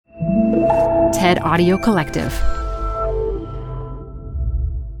TED Audio Collective.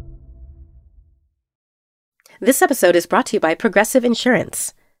 This episode is brought to you by Progressive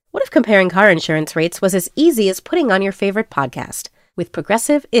Insurance. What if comparing car insurance rates was as easy as putting on your favorite podcast? With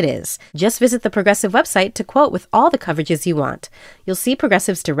Progressive, it is. Just visit the Progressive website to quote with all the coverages you want. You'll see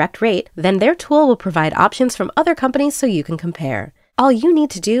Progressive's direct rate, then their tool will provide options from other companies so you can compare. All you need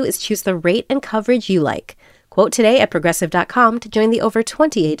to do is choose the rate and coverage you like. Quote today at Progressive.com to join the over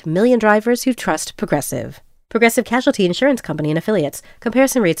 28 million drivers who trust Progressive. Progressive Casualty Insurance Company and Affiliates.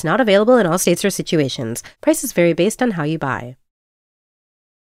 Comparison rates not available in all states or situations. Prices vary based on how you buy.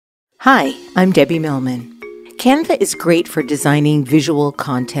 Hi, I'm Debbie Millman. Canva is great for designing visual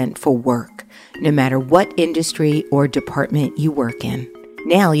content for work, no matter what industry or department you work in.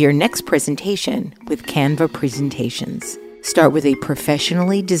 Nail your next presentation with Canva Presentations. Start with a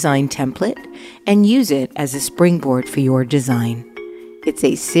professionally designed template and use it as a springboard for your design. It's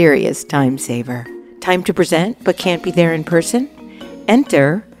a serious time saver. Time to present but can't be there in person?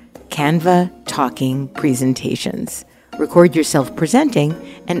 Enter Canva Talking Presentations. Record yourself presenting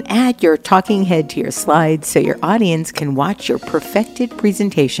and add your talking head to your slides so your audience can watch your perfected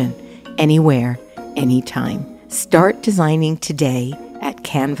presentation anywhere, anytime. Start designing today at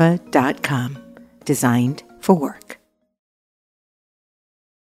canva.com. Designed for work.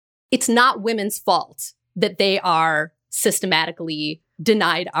 It's not women's fault that they are systematically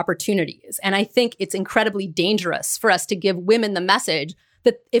denied opportunities. And I think it's incredibly dangerous for us to give women the message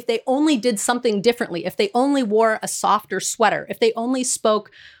that if they only did something differently, if they only wore a softer sweater, if they only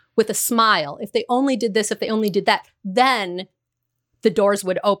spoke with a smile, if they only did this, if they only did that, then the doors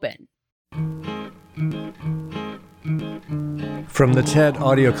would open. From the TED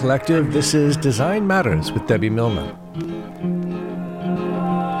Audio Collective, this is Design Matters with Debbie Millman.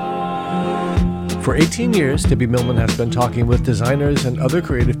 For 18 years, Debbie Millman has been talking with designers and other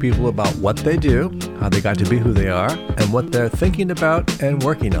creative people about what they do, how they got to be who they are, and what they're thinking about and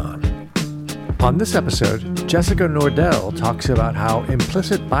working on. On this episode, Jessica Nordell talks about how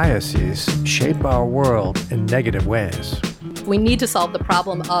implicit biases shape our world in negative ways. We need to solve the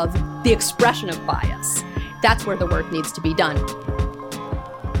problem of the expression of bias. That's where the work needs to be done.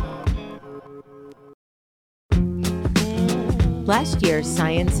 Last year,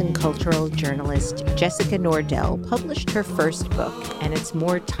 science and cultural journalist Jessica Nordell published her first book, and it's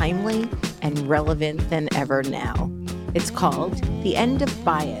more timely and relevant than ever now. It's called The End of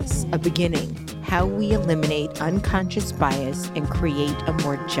Bias, A Beginning: How We Eliminate Unconscious Bias and Create a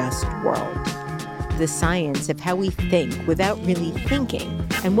More Just World. The science of how we think without really thinking,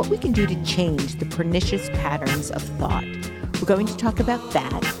 and what we can do to change the pernicious patterns of thought. We're going to talk about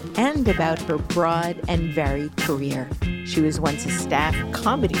that and about her broad and varied career. She was once a staff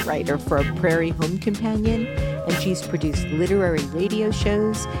comedy writer for a Prairie Home Companion, and she's produced literary radio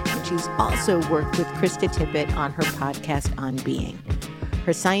shows, and she's also worked with Krista Tippett on her podcast On Being.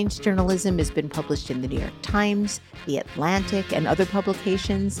 Her science journalism has been published in the New York Times, The Atlantic, and other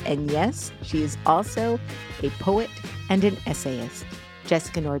publications, and yes, she is also a poet and an essayist.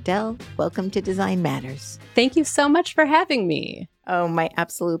 Jessica Nordell, welcome to Design Matters. Thank you so much for having me. Oh, my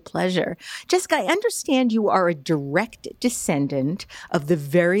absolute pleasure. Jessica, I understand you are a direct descendant of the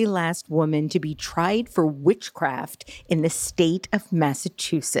very last woman to be tried for witchcraft in the state of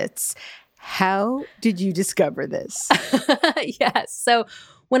Massachusetts. How did you discover this? Yes. So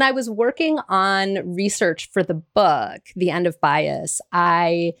when I was working on research for the book, The End of Bias,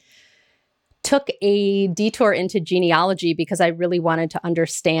 I took a detour into genealogy because I really wanted to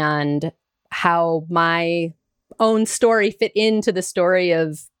understand how my own story fit into the story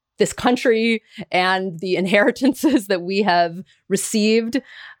of this country and the inheritances that we have received,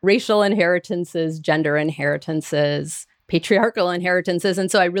 racial inheritances, gender inheritances, patriarchal inheritances.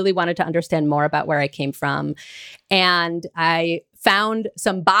 And so I really wanted to understand more about where I came from. And I found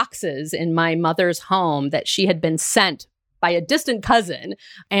some boxes in my mother's home that she had been sent by a distant cousin.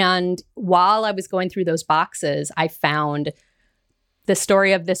 And while I was going through those boxes, I found the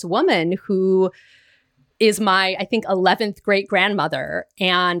story of this woman who is my, I think, 11th great-grandmother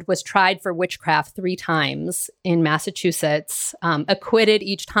and was tried for witchcraft 3 times in Massachusetts, acquitted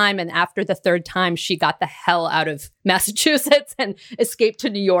each time. And after the 3rd time, she got the hell out of Massachusetts and escaped to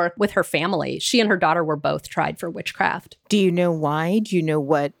New York with her family. She and her daughter were both tried for witchcraft. Do you know why? Do you know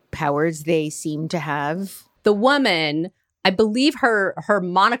what powers they seem to have? The woman, I believe her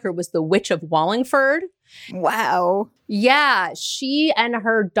moniker was the Witch of Wallingford. Wow. Yeah, she and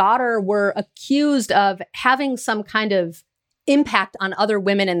her daughter were accused of having some kind of impact on other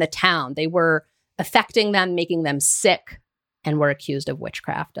women in the town. They were affecting them, making them sick, and were accused of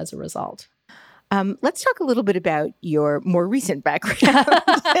witchcraft as a result. Let's talk a little bit about your more recent background.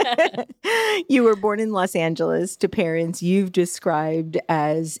 You were born in Los Angeles to parents you've described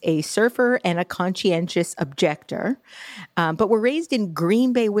as a surfer and a conscientious objector, but were raised in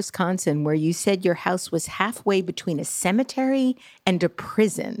Green Bay, Wisconsin, where you said your house was halfway between a cemetery and a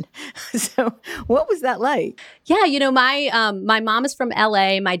prison. So what was that like? Yeah, my mom is from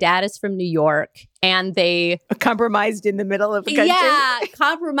LA, my dad is from New York, and they compromised in the middle of the country. Yeah,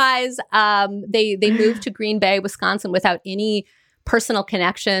 compromise. They moved to Green Bay, Wisconsin without any personal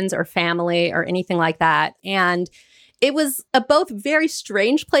connections or family or anything like that. And it was a both very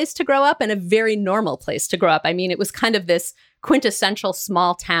strange place to grow up and a very normal place to grow up. I mean, it was kind of this quintessential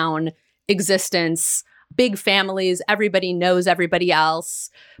small town existence, big families, everybody knows everybody else.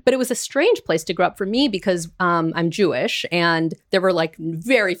 But it was a strange place to grow up for me because I'm Jewish and there were like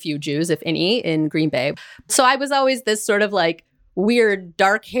very few Jews, if any, in Green Bay. So I was always this sort of like weird,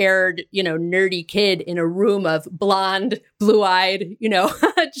 dark-haired, nerdy kid in a room of blonde, blue-eyed,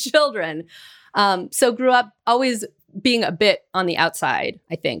 children. So grew up always being a bit on the outside,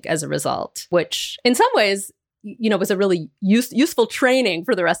 I think, as a result, which in some ways, was a really useful training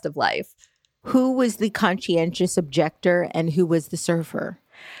for the rest of life. Who was the conscientious objector and who was the surfer?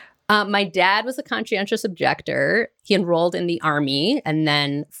 My dad was a conscientious objector. He enrolled in the Army and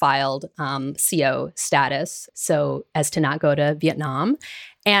then filed CO status, so as to not go to Vietnam.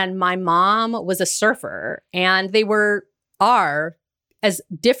 And my mom was a surfer, and they are as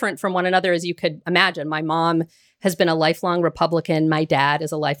different from one another as you could imagine. My mom has been a lifelong Republican. My dad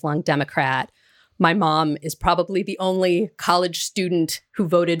is a lifelong Democrat. My mom is probably the only college student who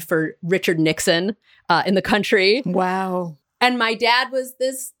voted for Richard Nixon in the country. Wow. And my dad was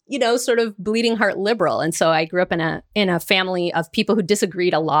this, sort of bleeding heart liberal. And so I grew up in a family of people who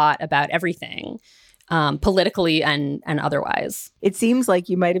disagreed a lot about everything, politically and otherwise. It seems like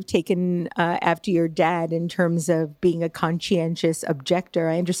you might have taken after your dad in terms of being a conscientious objector.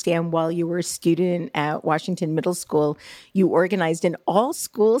 I understand while you were a student at Washington Middle School, you organized an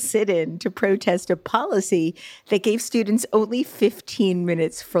all-school sit-in to protest a policy that gave students only 15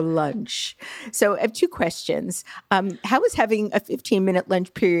 minutes for lunch. So I have two questions. How was having a 15-minute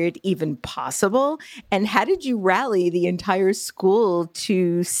lunch period even possible? And how did you rally the entire school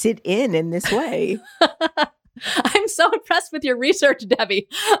to sit in this way? I'm so impressed with your research, Debbie.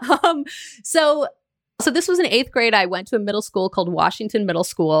 So this was in 8th grade. I went to a middle school called Washington Middle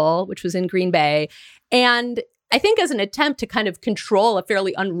School, which was in Green Bay. And I think as an attempt to kind of control a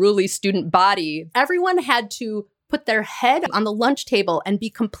fairly unruly student body, everyone had to put their head on the lunch table and be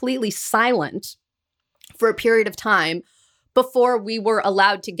completely silent for a period of time before we were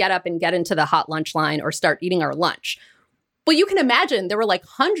allowed to get up and get into the hot lunch line or start eating our lunch. Well, you can imagine there were like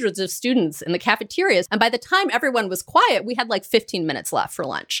hundreds of students in the cafeterias. And by the time everyone was quiet, we had like 15 minutes left for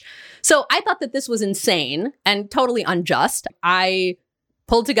lunch. So I thought that this was insane and totally unjust. I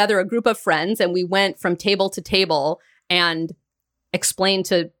pulled together a group of friends and we went from table to table and explained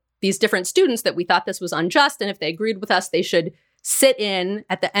to these different students that we thought this was unjust. And if they agreed with us, they should sit in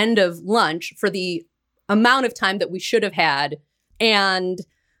at the end of lunch for the amount of time that we should have had. And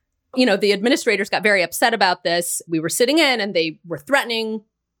the administrators got very upset about this. We were sitting in and they were threatening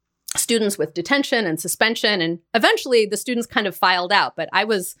students with detention and suspension. And eventually the students kind of filed out. But I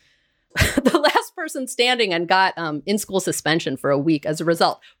was the last person standing and got in-school suspension for a week as a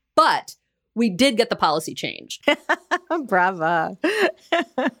result. But we did get the policy changed. Brava.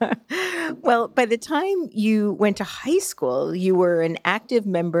 Well, by the time you went to high school, you were an active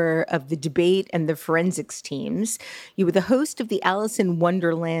member of the debate and the forensics teams. You were the host of the Alice in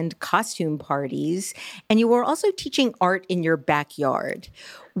Wonderland costume parties, and you were also teaching art in your backyard.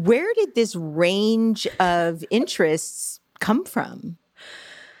 Where did this range of interests come from?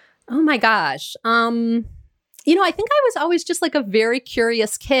 Oh my gosh. I think I was always just like a very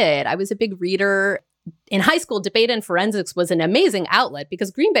curious kid. I was a big reader. In high school, debate and forensics was an amazing outlet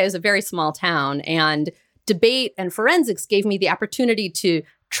because Green Bay is a very small town, and debate and forensics gave me the opportunity to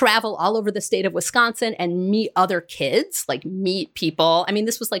travel all over the state of Wisconsin and meet other kids, like meet people. I mean,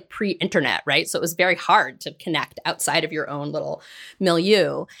 this was like pre-internet, right? So it was very hard to connect outside of your own little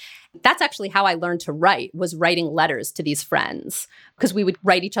milieu. That's actually how I learned to write, was writing letters to these friends, because we would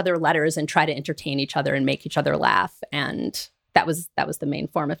write each other letters and try to entertain each other and make each other laugh. And that was the main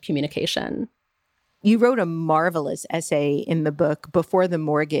form of communication. You wrote a marvelous essay in the book, Before the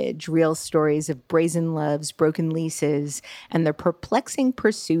Mortgage, Real Stories of Brazen Loves, Broken Leases, and the Perplexing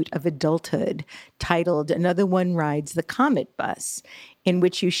Pursuit of Adulthood, titled Another One Rides the Comet Bus, in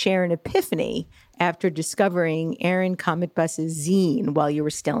which you share an epiphany after discovering Aaron Comet Bus's zine while you were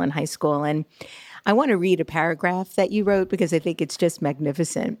still in high school. And I want to read a paragraph that you wrote because I think it's just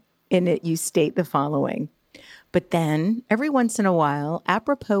magnificent. In it, you state the following. But then, every once in a while,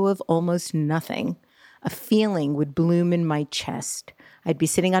 apropos of almost nothing, a feeling would bloom in my chest. I'd be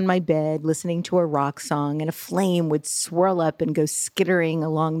sitting on my bed listening to a rock song, and a flame would swirl up and go skittering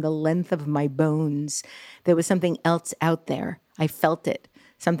along the length of my bones. There was something else out there. I felt it.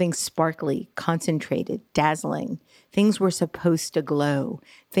 Something sparkly, concentrated, dazzling. Things were supposed to glow.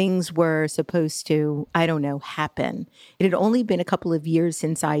 Things were supposed to, happen. It had only been a couple of years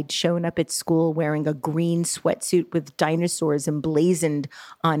since I'd shown up at school wearing a green sweatsuit with dinosaurs emblazoned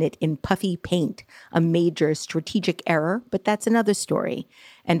on it in puffy paint. A major strategic error, but that's another story.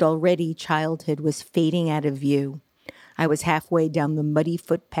 And already childhood was fading out of view. I was halfway down the muddy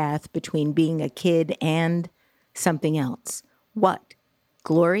footpath between being a kid and something else. What?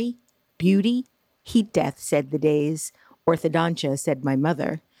 Glory? Beauty? Heat death, said the days. Orthodontia, said my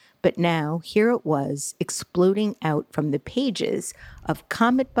mother. But now, here it was, exploding out from the pages of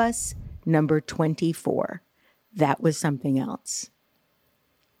Comet Bus number 24. That was something else.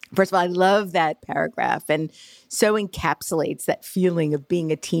 First of all, I love that paragraph, and so encapsulates that feeling of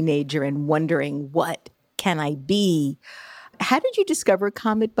being a teenager and wondering, what can I be? How did you discover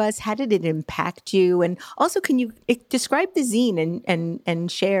Comet Bus? How did it impact you? And also, can you describe the zine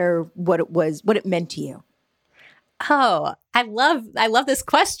and share what it was, what it meant to you? Oh, I love this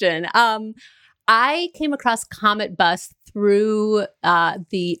question. I came across Comet Bus through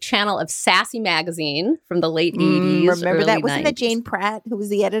the channel of Sassy Magazine from the late 80s. Remember that? 90s. Wasn't that Jane Pratt who was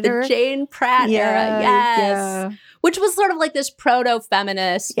the editor? The Jane Pratt era, yes. Yeah. Which was sort of like this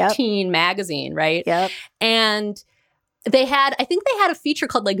proto-feminist teen magazine, right? Yep. And I think they had a feature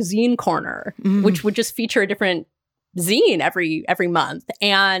called like Zine Corner, which would just feature a different zine every month.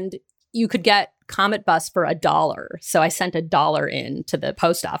 And you could get Comet Bus for $1. So I sent $1 in to the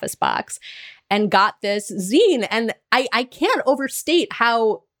post office box and got this zine. And I can't overstate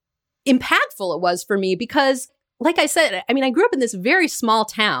how impactful it was for me because, like I said, I mean, I grew up in this very small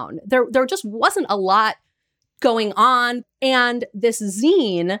town. There just wasn't a lot going on. And this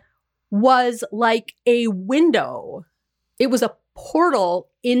zine was like a window. It was a portal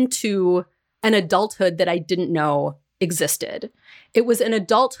into an adulthood that I didn't know existed. It was an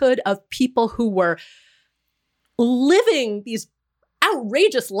adulthood of people who were living these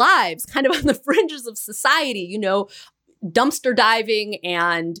outrageous lives kind of on the fringes of society, dumpster diving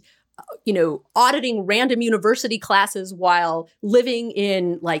and, auditing random university classes while living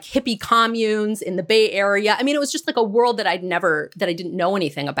in like hippie communes in the Bay Area. I mean, it was just like a world that I didn't know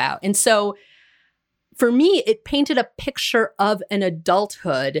anything about. And so for me, it painted a picture of an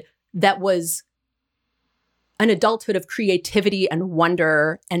adulthood that was an adulthood of creativity and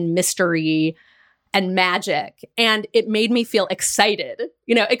wonder and mystery and magic. And it made me feel excited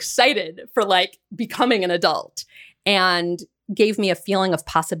for like becoming an adult and gave me a feeling of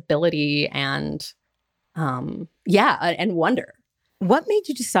possibility and wonder. What made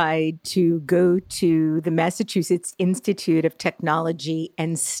you decide to go to the Massachusetts Institute of Technology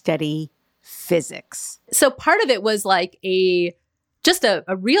and study physics? So part of it was like a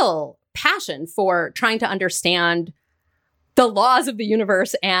real passion for trying to understand the laws of the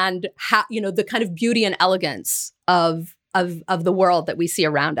universe and how, the kind of beauty and elegance of the world that we see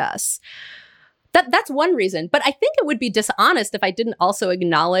around us. That's one reason. But I think it would be dishonest if I didn't also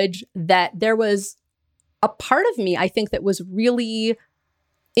acknowledge that there was a part of me, I think, that was really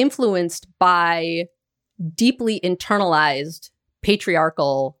influenced by deeply internalized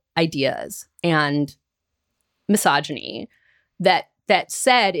patriarchal ideas and misogyny that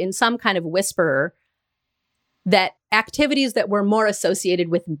said in some kind of whisper that activities that were more associated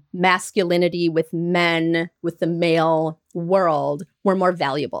with masculinity, with men, with the male world were more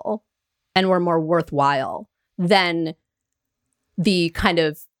valuable and were more worthwhile than the kind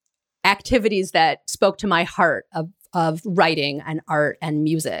of activities that spoke to my heart of writing and art and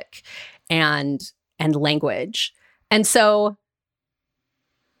music and language. And so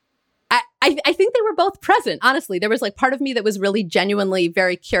I think they were both present, honestly. There was like part of me that was really genuinely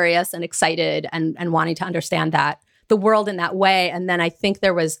very curious and excited and wanting to understand the world in that way. And then I think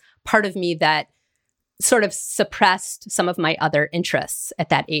there was part of me that sort of suppressed some of my other interests at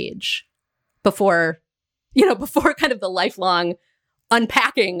that age before kind of the lifelong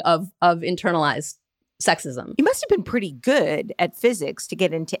unpacking of internalized sexism. You must have been pretty good at physics to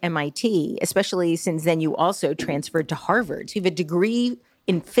get into MIT, especially since then you also transferred to Harvard. So you have a degree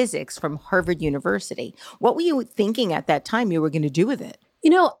in physics from Harvard University. What were you thinking at that time you were going to do with it?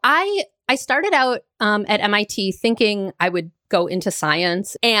 I started out at MIT thinking I would go into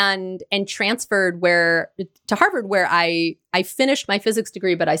science and transferred to Harvard, where I finished my physics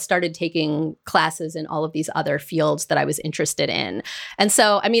degree, but I started taking classes in all of these other fields that I was interested in. And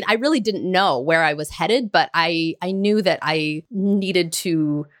so, I mean, I really didn't know where I was headed, but I knew that I needed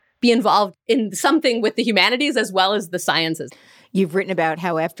to be involved in something with the humanities as well as the sciences. You've written about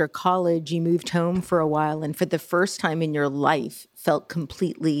how after college, you moved home for a while and for the first time in your life felt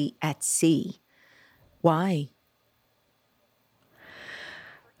completely at sea. Why?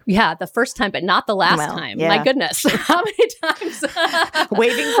 Yeah, the first time, but not the last time. Yeah. My goodness. How many times?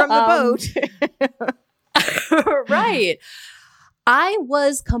 Waving from the boat. Right. I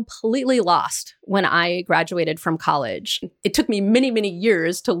was completely lost when I graduated from college. It took me many, many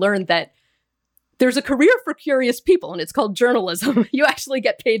years to learn that there's a career for curious people, and it's called journalism. You actually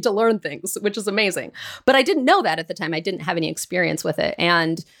get paid to learn things, which is amazing. But I didn't know that at the time. I didn't have any experience with it.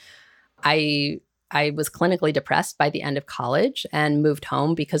 And I was clinically depressed by the end of college and moved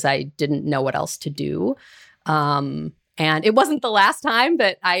home because I didn't know what else to do. And it wasn't the last time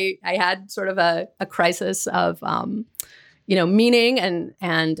that I had sort of a crisis of, meaning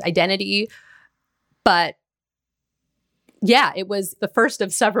and identity. But yeah, it was the first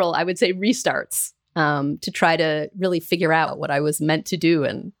of several, I would say, restarts to try to really figure out what I was meant to do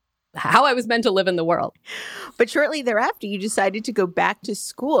and how I was meant to live in the world. But shortly thereafter, you decided to go back to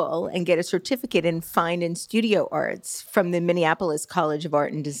school and get a certificate in fine and studio arts from the Minneapolis College of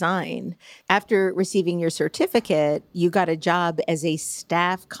Art and Design. After receiving your certificate, you got a job as a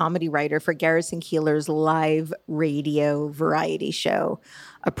staff comedy writer for Garrison Keillor's live radio variety show,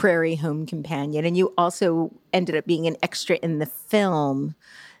 A Prairie Home Companion. And you also ended up being an extra in the film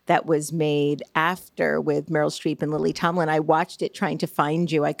that was made after with Meryl Streep and Lily Tomlin. I watched it trying to find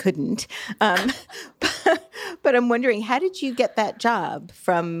you. I couldn't. But I'm wondering, how did you get that job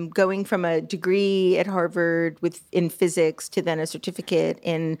from going from a degree at Harvard in physics to then a certificate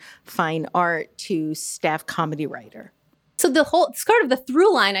in fine art to staff comedy writer? So the whole sort of the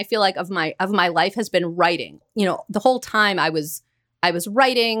through line, I feel like, of my life has been writing. You know, the whole time I was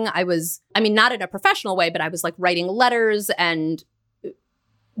writing. Not in a professional way, but I was like writing letters and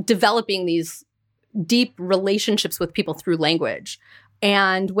developing these deep relationships with people through language.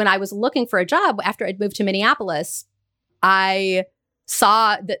 And when I was looking for a job after I'd moved to Minneapolis, I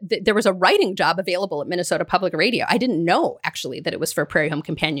saw that there was a writing job available at Minnesota Public Radio. I didn't know, actually, that it was for Prairie Home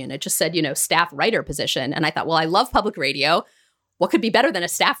Companion. It just said, staff writer position. And I thought, well, I love public radio. What could be better than a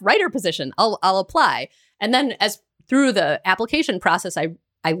staff writer position? I'll apply. And then through the application process,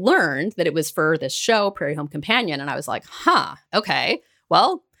 I learned that it was for this show, Prairie Home Companion. And I was like, okay,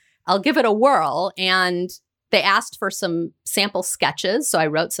 well, I'll give it a whirl. And they asked for some sample sketches. So I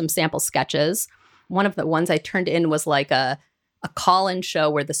wrote some sample sketches. One of the ones I turned in was like a call-in show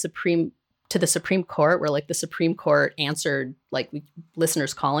where the Supreme Court, where like the Supreme Court answered like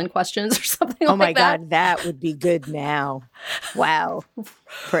listeners' call-in questions or something Oh like that. my God, that would be good now. Wow.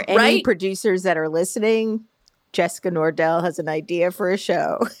 For any producers that are listening, Jessica Nordell has an idea for a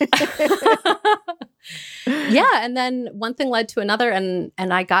show. Yeah. And then one thing led to another and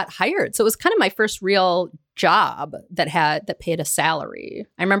I got hired. So it was kind of my first real job that paid a salary.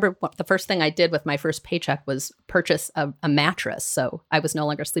 I remember the first thing I did with my first paycheck was purchase a mattress. So I was no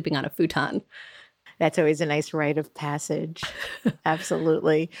longer sleeping on a futon. That's always a nice rite of passage.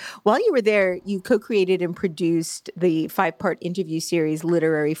 Absolutely. While you were there, you co-created and produced the 5-part interview series,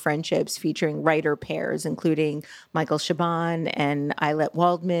 Literary Friendships, featuring writer pairs, including Michael Chabon and Eilette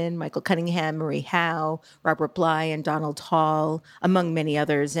Waldman, Michael Cunningham, Marie Howe, Robert Bly, and Donald Hall, among many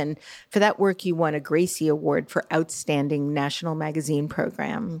others. And for that work, you won a Gracie Award for Outstanding National Magazine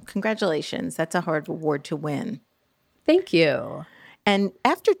Program. Congratulations. That's a hard award to win. Thank you. And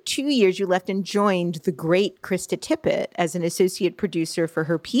after 2 years, you left and joined the great Krista Tippett as an associate producer for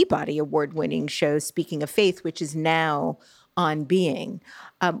her Peabody Award-winning show, Speaking of Faith, which is now on Being.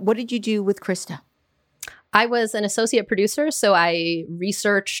 What did you do with Krista? I was an associate producer, so I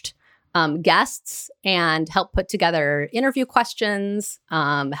researched guests and helped put together interview questions,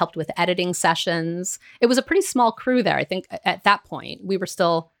 helped with editing sessions. It was a pretty small crew there. I think at that point,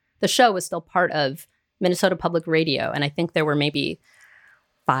 the show was still part of Minnesota Public Radio. And I think there were maybe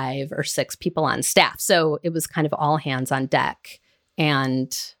 5 or 6 people on staff. So it was kind of all hands on deck.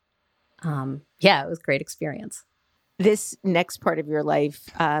 And it was a great experience. This next part of your life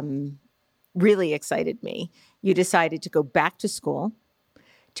really excited me. You decided to go back to school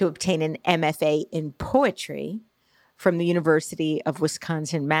to obtain an MFA in poetry from the University of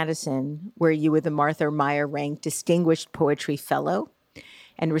Wisconsin-Madison, where you were the Martha Meyer Rank Distinguished Poetry Fellow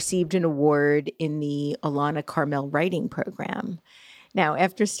and received an award in the Alana Carmel Writing Program. Now,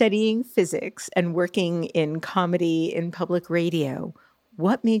 after studying physics and working in comedy in public radio,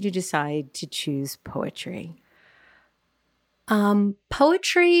 what made you decide to choose poetry?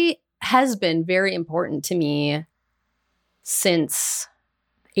 Poetry has been very important to me since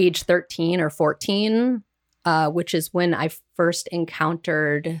age 13 or 14, which is when I first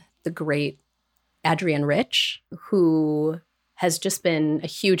encountered the great Adrienne Rich, who has just been a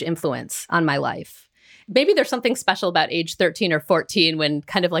huge influence on my life. Maybe there's something special about age 13 or 14 when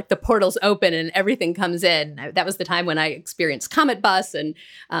kind of like the portals open and everything comes in. That was the time when I experienced Comet Bus and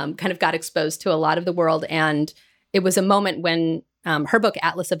kind of got exposed to a lot of the world. And it was a moment when her book,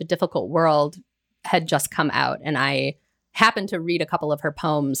 Atlas of a Difficult World, had just come out. And I happened to read a couple of her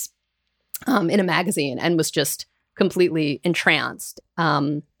poems in a magazine and was just completely entranced.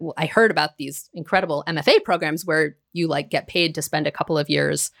 I heard about these incredible MFA programs where you like get paid to spend a couple of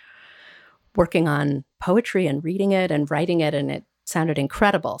years working on poetry and reading it and writing it, and it sounded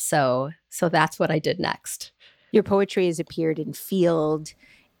incredible. So that's what I did next. Your poetry has appeared in Field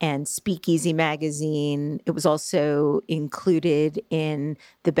and Speakeasy magazine. It was also included in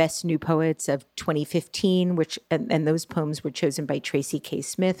the Best New Poets of 2015, and those poems were chosen by Tracy K.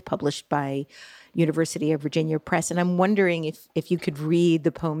 Smith, published by University of Virginia Press. And I'm wondering if you could read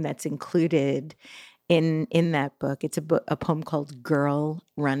the poem that's included in that book. It's a poem called Girl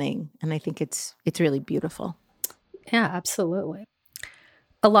Running, and I think it's really beautiful. Yeah, absolutely.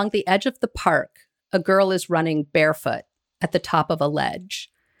 Along the edge of the park, a girl is running barefoot at the top of a ledge.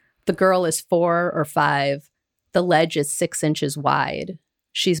 The girl is 4 or 5. The ledge is 6 inches wide.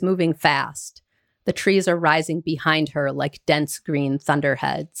 She's moving fast. The trees are rising behind her like dense green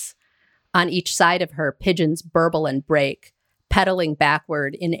thunderheads. On each side of her, pigeons burble and break, pedaling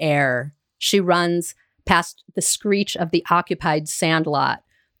backward in air. She runs past the screech of the occupied sandlot.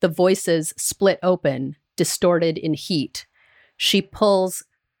 The voices split open, distorted in heat. She pulls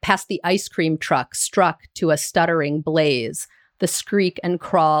past the ice cream truck, struck to a stuttering blaze, the skreek and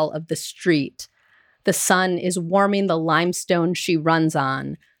crawl of the street. The sun is warming the limestone she runs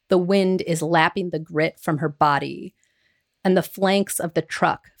on. The wind is lapping the grit from her body. And the flanks of the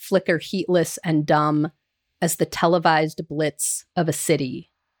truck flicker heatless and dumb as the televised blitz of a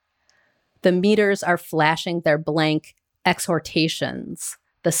city. The meters are flashing their blank exhortations.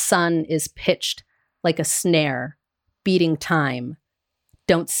 The sun is pitched like a snare, beating time.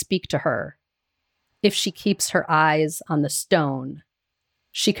 Don't speak to her. If she keeps her eyes on the stone,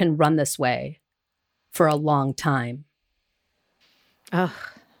 she can run this way for a long time. Oh,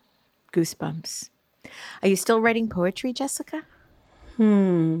 goosebumps. Are you still writing poetry, Jessica?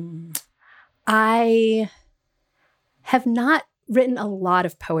 I have not written a lot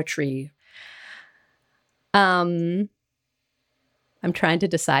of poetry. I'm trying to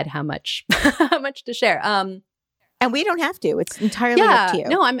decide how much to share. And we don't have to. It's entirely up to you.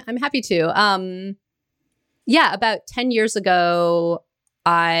 No, I'm happy to. About 10 years ago,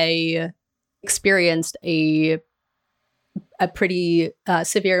 I experienced a pretty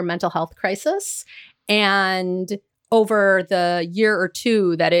severe mental health crisis. And over the year or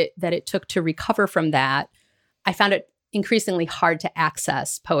two that it took to recover from that, I found it increasingly hard to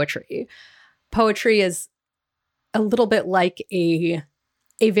access poetry. Poetry is a little bit like a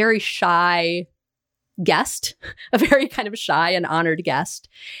very shy guest, a very kind of shy and honored guest.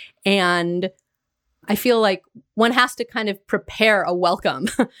 And I feel like one has to kind of prepare a welcome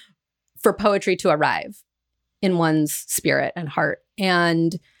for poetry to arrive in one's spirit and heart.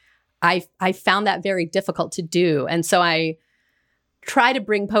 And I found that very difficult to do. And so I try to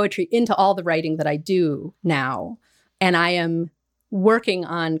bring poetry into all the writing that I do now. And I am working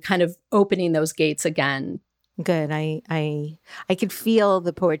on kind of opening those gates again. Good. I could feel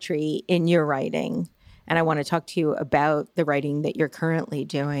the poetry in your writing. And I want to talk to you about the writing that you're currently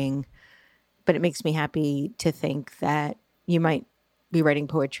doing. But it makes me happy to think that you might be writing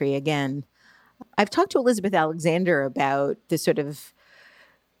poetry again. I've talked to Elizabeth Alexander about the sort of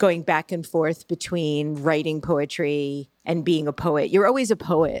going back and forth between writing poetry and being a poet. You're always a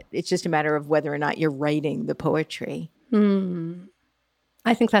poet. It's just a matter of whether or not you're writing the poetry.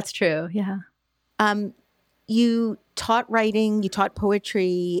 I think that's true. Yeah. You taught writing, you taught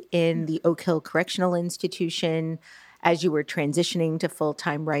poetry in the Oak Hill Correctional Institution as you were transitioning to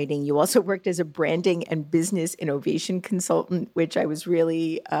full-time writing. You also worked as a branding and business innovation consultant, which I was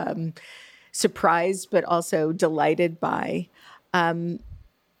really surprised but also delighted by.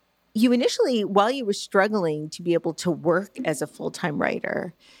 You initially, while you were struggling to be able to work as a full-time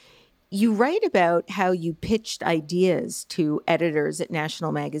writer, you write about how you pitched ideas to editors at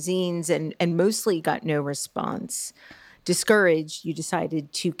national magazines and mostly got no response. Discouraged, you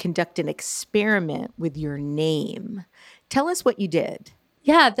decided to conduct an experiment with your name. Tell us what you did.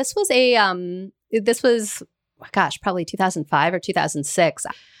 Yeah, this was probably 2005 or 2006.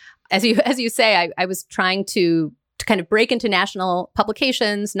 As you say, I was trying to kind of break into national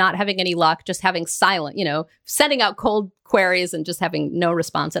publications, not having any luck, just having silent, sending out cold queries and just having no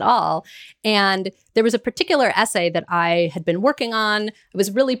response at all. And there was a particular essay that I had been working on, I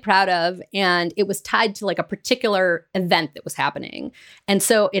was really proud of, and it was tied to like a particular event that was happening. And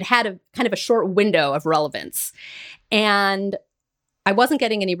so it had a kind of a short window of relevance. And I wasn't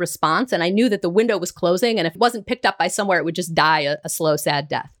getting any response, and I knew that the window was closing, and if it wasn't picked up by somewhere, it would just die a slow, sad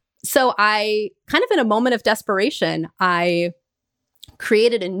death. So I, kind of in a moment of desperation, I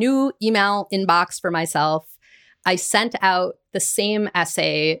created a new email inbox for myself. I sent out the same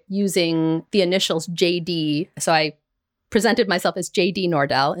essay using the initials JD. So I presented myself as JD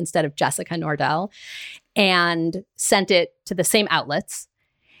Nordell instead of Jessica Nordell, and sent it to the same outlets.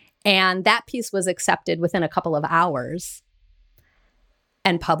 And that piece was accepted within a couple of hours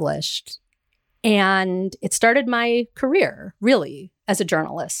and published. And it started my career, really, as a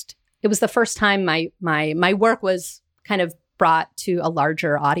journalist. It was the first time my work was kind of brought to a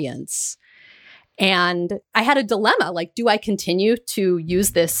larger audience. And I had a dilemma, like, do I continue to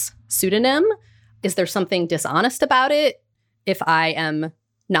use this pseudonym? Is there something dishonest about it? If I am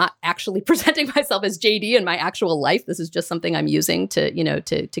not actually presenting myself as JD in my actual life, this is just something I'm using to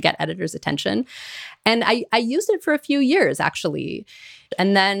get editors' attention. And I used it for a few years, actually.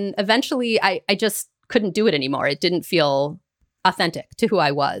 And then eventually I just couldn't do it anymore. It didn't feel authentic to who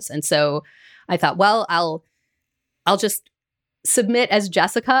I was. And so I thought, well, I'll just submit as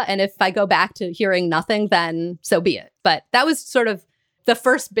Jessica. And if I go back to hearing nothing, then so be it. But that was sort of the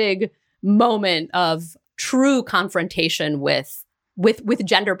first big moment of true confrontation with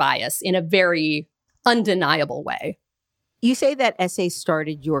gender bias in a very undeniable way. You say that essay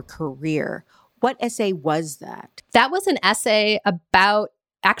started your career. What essay was that? That was an essay about,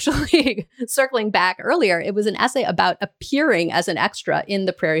 actually circling back earlier, it was an essay about appearing as an extra in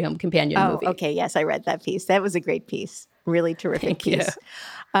the Prairie Home Companion movie. Okay. Yes, I read that piece. That was a great piece. Really terrific piece.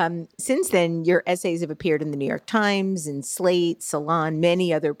 Since then, your essays have appeared in the New York Times, in Slate, Salon,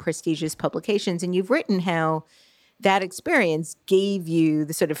 many other prestigious publications. And you've written how that experience gave you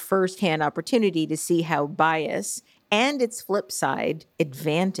the sort of firsthand opportunity to see how bias and its flip side,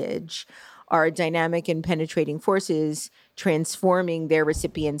 advantage, are dynamic and penetrating forces, transforming their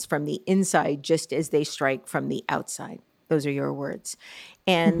recipients from the inside just as they strike from the outside. Those are your words.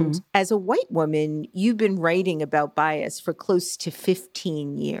 And as a white woman, you've been writing about bias for close to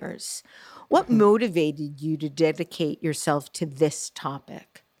 15 years. What motivated you to dedicate yourself to this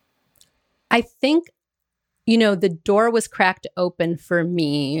topic? I think, the door was cracked open for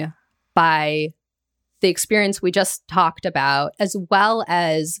me by the experience we just talked about, as well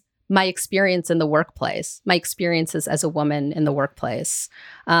as my experience in the workplace, my experiences as a woman in the workplace.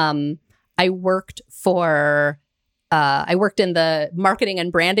 I worked in the marketing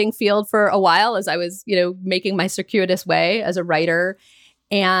and branding field for a while as I was, making my circuitous way as a writer.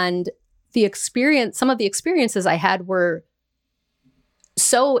 And some of the experiences I had were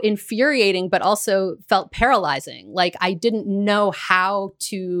so infuriating, but also felt paralyzing. Like I didn't know how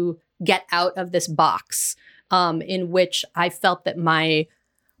to get out of this box in which I felt that my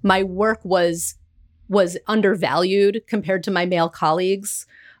work was undervalued compared to my male colleagues.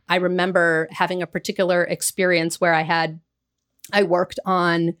 I remember having a particular experience where I worked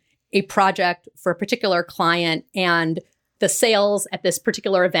on a project for a particular client, and the sales at this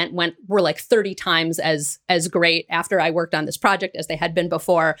particular event were like 30 times as great after I worked on this project as they had been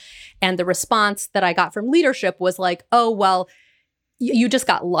before. And the response that I got from leadership was like, oh, well, you just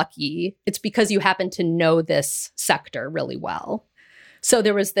got lucky. It's because you happen to know this sector really well. So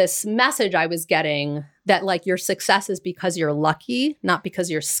there was this message I was getting that like your success is because you're lucky, not because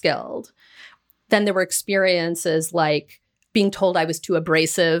you're skilled. Then there were experiences like being told I was too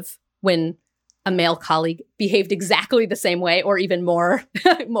abrasive when a male colleague behaved exactly the same way, or even more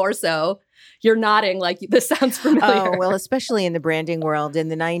so. You're nodding like this sounds familiar. Oh, well, especially in the branding world in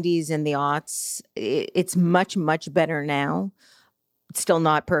the 90s and the aughts, it's much, much better now. It's still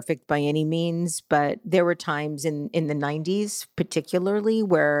not perfect by any means, but there were times in the 90s, particularly,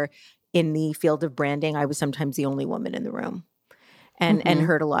 where in the field of branding, I was sometimes the only woman in the room and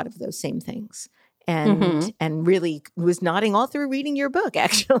heard a lot of those same things. And really was nodding all through reading your book,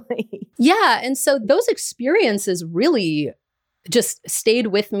 actually. Yeah. And so those experiences really just stayed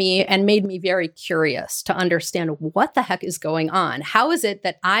with me and made me very curious to understand what the heck is going on. How is it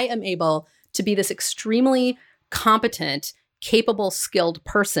that I am able to be this extremely competent, capable, skilled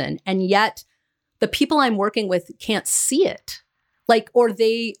person, and yet the people I'm working with can't see it? Like, or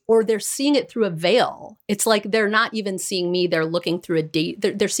they're seeing it through a veil. It's like they're not even seeing me. They're looking through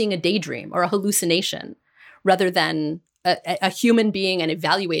they're seeing a daydream or a hallucination rather than a human being and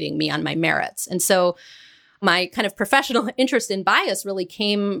evaluating me on my merits. And so my kind of professional interest in bias really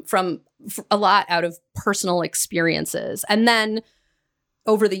came from a lot out of personal experiences. And then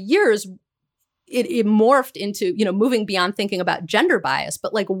over the years, it morphed into, moving beyond thinking about gender bias,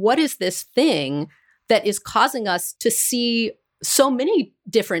 but like, what is this thing that is causing us to see so many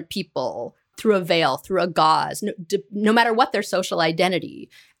different people through a veil, through a gauze, no matter what their social identity?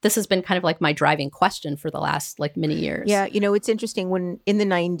 This has been kind of like my driving question for the last many years. Yeah, it's interesting when in the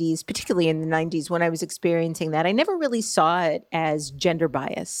 90s, particularly in the 90s, when I was experiencing that, I never really saw it as gender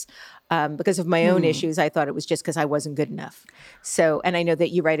bias. Because of my own issues, I thought it was just because I wasn't good enough. So, and I know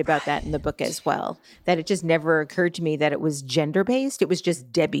that you write about that in the book as well, that it just never occurred to me that it was gender-based. It was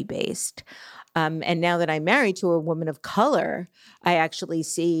just Debbie-based. And now that I'm married to a woman of color, I actually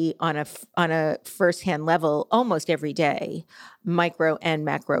see on a firsthand level almost every day micro and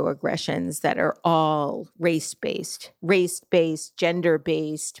macro aggressions that are all race-based,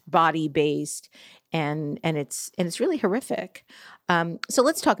 gender-based, body-based, and it's really horrific. So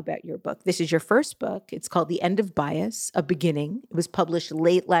let's talk about your book. This is your first book. It's called The End of Bias, A Beginning. It was published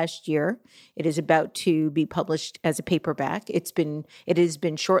late last year. It is about to be published as a paperback. It has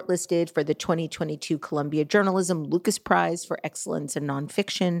been shortlisted for the 2022 Columbia Journalism Lucas Prize for Excellence in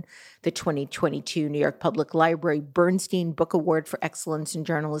Nonfiction, the 2022 New York Public Library Bernstein Book Award for Excellence in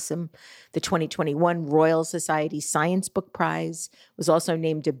Journalism, the 2021 Royal Society Science Book Prize, was also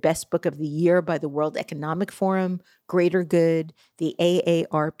named a Best Book of the Year by the World Economic Forum, Greater Good, the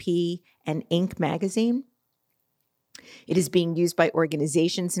AARP, and Inc. magazine. It is being used by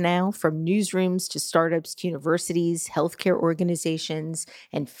organizations now, from newsrooms to startups to universities, healthcare organizations,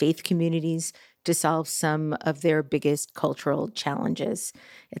 and faith communities, to solve some of their biggest cultural challenges.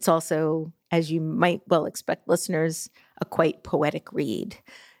 It's also, as you might well expect, listeners, a quite poetic read.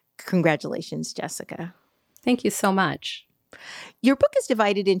 Congratulations, Jessica. Thank you so much. Your book is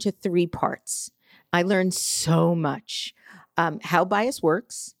divided into 3 parts. I learned so much. How bias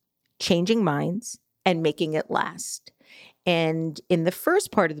works, changing minds, and making it last. And in the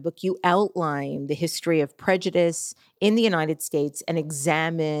first part of the book, you outline the history of prejudice in the United States and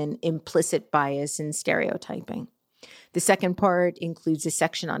examine implicit bias and stereotyping. The second part includes a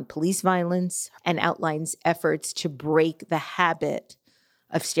section on police violence and outlines efforts to break the habit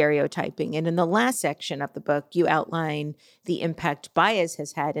of stereotyping. And in the last section of the book, you outline the impact bias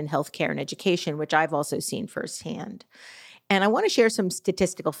has had in healthcare and education, which I've also seen firsthand. And I want to share some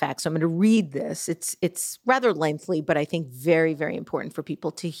statistical facts. So I'm going to read this. It's rather lengthy, but I think very, very important for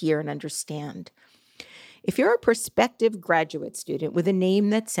people to hear and understand. If you're a prospective graduate student with a name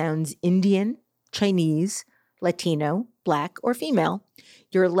that sounds Indian, Chinese, Latino, Black, or female,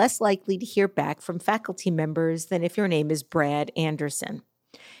 you're less likely to hear back from faculty members than if your name is Brad Anderson.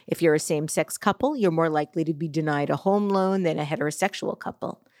 If you're a same-sex couple, you're more likely to be denied a home loan than a heterosexual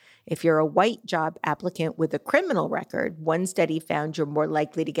couple. If you're a white job applicant with a criminal record, one study found you're more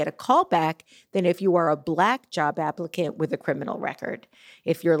likely to get a call back than if you are a Black job applicant with a criminal record.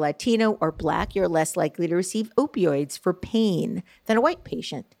 If you're Latino or Black, you're less likely to receive opioids for pain than a white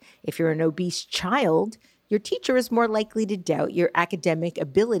patient. If you're an obese child, your teacher is more likely to doubt your academic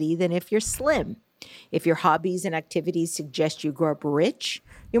ability than if you're slim. If your hobbies and activities suggest you grew up rich,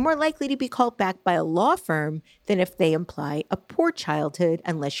 you're more likely to be called back by a law firm than if they imply a poor childhood,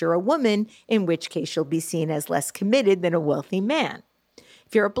 unless you're a woman, in which case you'll be seen as less committed than a wealthy man.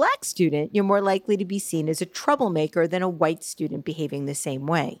 If you're a Black student, you're more likely to be seen as a troublemaker than a white student behaving the same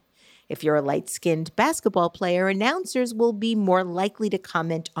way. If you're a light-skinned basketball player, announcers will be more likely to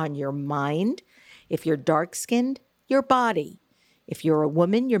comment on your mind. If you're dark-skinned, your body. If you're a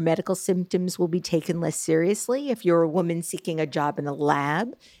woman, your medical symptoms will be taken less seriously. If you're a woman seeking a job in a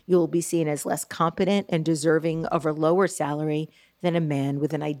lab, you will be seen as less competent and deserving of a lower salary than a man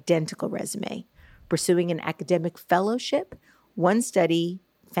with an identical resume. Pursuing an academic fellowship, one study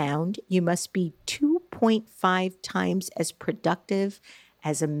found you must be 2.5 times as productive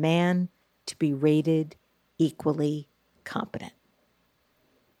as a man to be rated equally competent.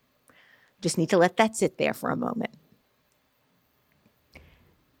 Just need to let that sit there for a moment.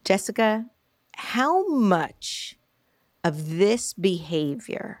 Jessica, how much of this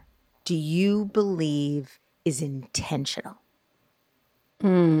behavior do you believe is intentional?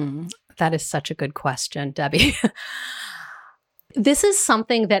 That is such a good question, Debbie. This is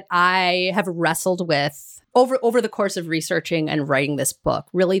something that I have wrestled with over the course of researching and writing this book,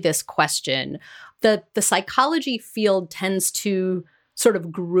 really this question. The psychology field tends to sort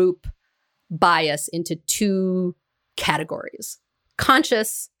of group bias into 2 categories.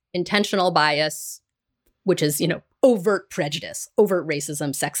 conscious, intentional bias, which is, overt prejudice, overt racism,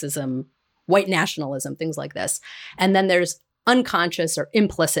 sexism, white nationalism, things like this. And then there's unconscious or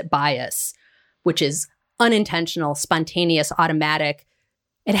implicit bias, which is unintentional, spontaneous, automatic.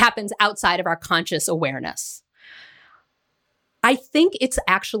 It happens outside of our conscious awareness. I think it's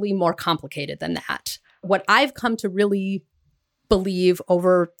actually more complicated than that. What I've come to really believe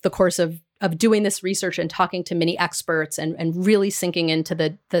over the course of doing this research and talking to many experts and really sinking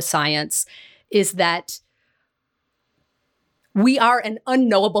into the science is that we are an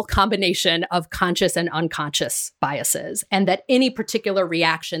unknowable combination of conscious and unconscious biases, and that any particular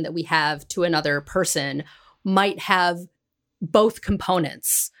reaction that we have to another person might have both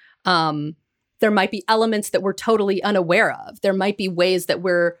components. There might be elements that we're totally unaware of. There might be ways that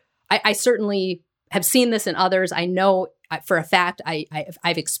I certainly have seen this in others. I know for a fact,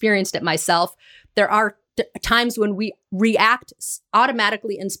 I've experienced it myself. There are times when we react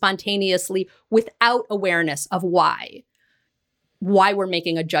automatically and spontaneously without awareness of why we're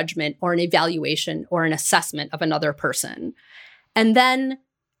making a judgment or an evaluation or an assessment of another person. And then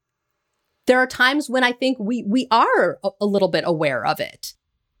there are times when I think we are a little bit aware of it,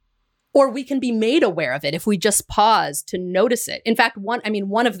 or we can be made aware of it if we just pause to notice it. In fact, one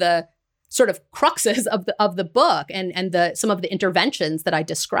of the sort of cruxes of the book and some of the interventions that I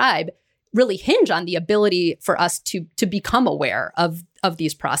describe really hinge on the ability for us to become aware of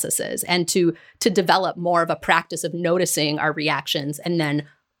these processes and to develop more of a practice of noticing our reactions and then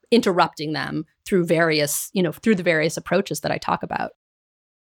interrupting them through through the various approaches that I talk about.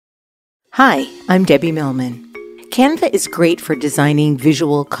 Hi, I'm Debbie Millman. Canva is great for designing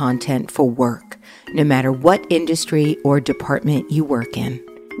visual content for work, no matter what industry or department you work in.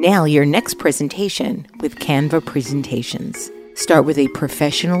 Nail your next presentation with Canva Presentations. Start with a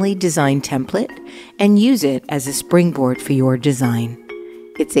professionally designed template and use it as a springboard for your design.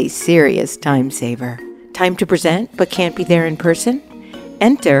 It's a serious time saver. Time to present but can't be there in person?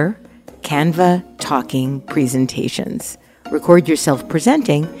 Enter Canva Talking Presentations. Record yourself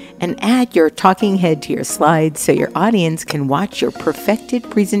presenting and add your talking head to your slides so your audience can watch your perfected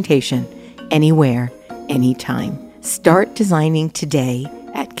presentation anywhere, anytime. Start designing today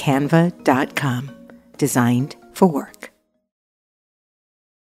at canva.com. Designed for work.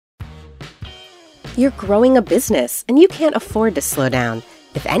 You're growing a business and you can't afford to slow down.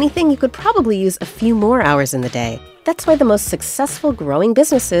 If anything, you could probably use a few more hours in the day. That's why the most successful growing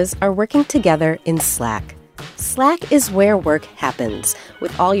businesses are working together in Slack. Slack is where work happens,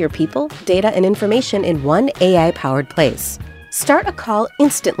 with all your people, data, and information in one AI-powered place. Start a call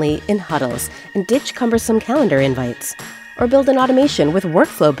instantly in huddles and ditch cumbersome calendar invites. Or build an automation with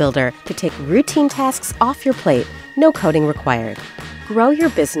Workflow Builder to take routine tasks off your plate, no coding required. Grow your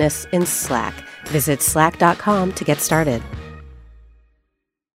business in Slack. Visit slack.com to get started.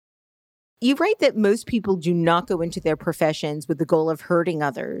 You write that most people do not go into their professions with the goal of hurting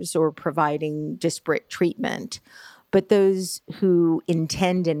others or providing disparate treatment. But those who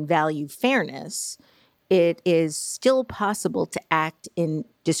intend and value fairness, it is still possible to act in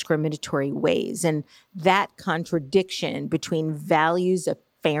discriminatory ways. And that contradiction between values of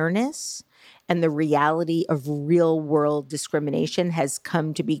fairness and the reality of real-world discrimination has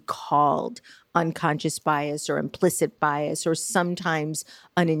come to be called unconscious bias or implicit bias, or sometimes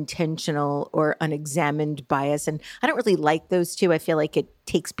unintentional or unexamined bias. And I don't really like those two. I feel like it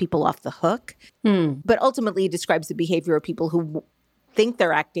takes people off the hook. But ultimately, it describes the behavior of people who think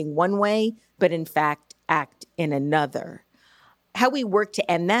they're acting one way, but in fact act in another. How we work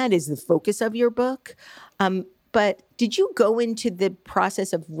to end that is the focus of your book. But did you go into the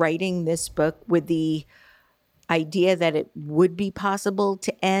process of writing this book with the idea that it would be possible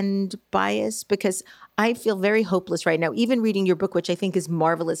to end bias? Because I feel very hopeless right now, even reading your book, which I think is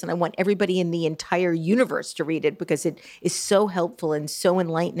marvelous. And I want everybody in the entire universe to read it because it is so helpful and so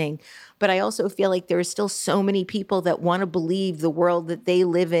enlightening. But I also feel like there are still so many people that want to believe the world that they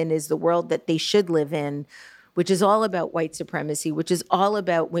live in is the world that they should live in, which is all about white supremacy, which is all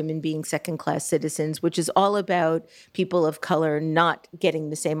about women being second-class citizens, which is all about people of color not getting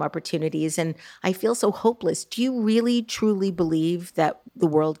the same opportunities. And I feel so hopeless. Do you really, truly believe that the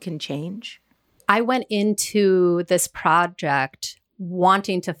world can change? I went into this project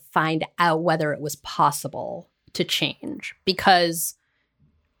wanting to find out whether it was possible to change, because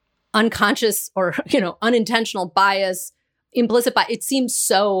unconscious or, unintentional bias, implicit bias, it seems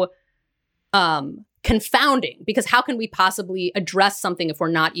so confounding, because how can we possibly address something if we're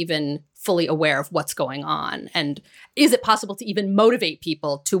not even fully aware of what's going on? And is it possible to even motivate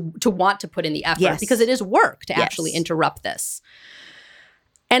people to want to put in the effort? Yes. Because it is work to actually interrupt this.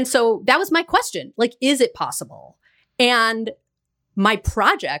 And so that was my question. Like, is it possible? And my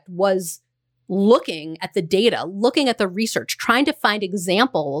project was looking at the data, looking at the research, trying to find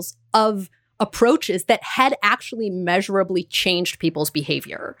examples of approaches that had actually measurably changed people's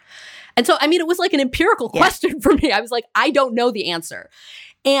behavior. And so, I mean, it was like an empirical question for me. I was like, I don't know the answer.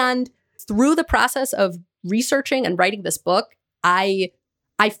 And through the process of researching and writing this book, I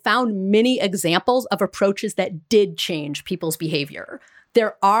found many examples of approaches that did change people's behavior.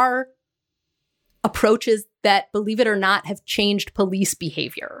 There are approaches that, believe it or not, have changed police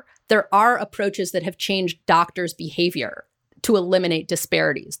behavior. There are approaches that have changed doctors' behavior to eliminate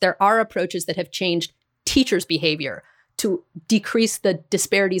disparities. There are approaches that have changed teachers' behavior to decrease the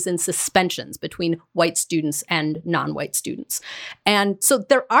disparities in suspensions between white students and non-white students. And so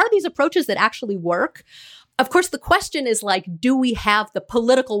there are these approaches that actually work. Of course, the question is like, do we have the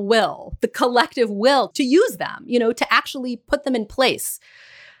political will, the collective will to use them, to actually put them in place?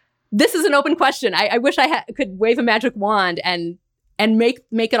 This is an open question. I wish I could wave a magic wand and make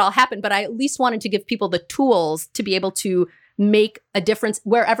it all happen. But I at least wanted to give people the tools to be able to make a difference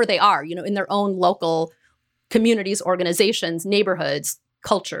wherever they are, in their own local communities, organizations, neighborhoods,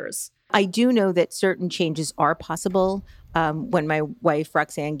 cultures. I do know that certain changes are possible. When my wife,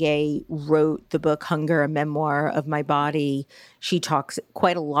 Roxane Gay, wrote the book Hunger, a Memoir of My Body, she talks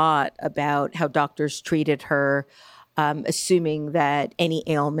quite a lot about how doctors treated her, assuming that any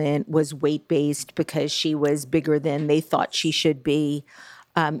ailment was weight-based because she was bigger than they thought she should be,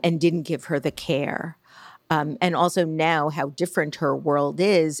 and didn't give her the care. And also now how different her world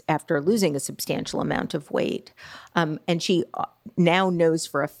is after losing a substantial amount of weight. And she now knows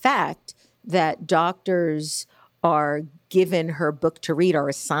for a fact that doctors are given her book to read, are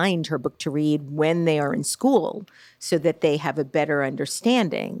assigned her book to read when they are in school so that they have a better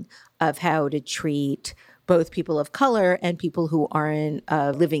understanding of how to treat both people of color and people who aren't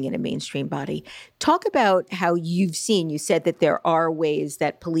living in a mainstream body. Talk about how you said that there are ways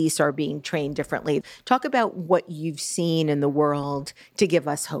that police are being trained differently. Talk about what you've seen in the world to give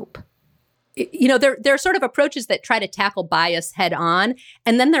us hope. There are sort of approaches that try to tackle bias head on,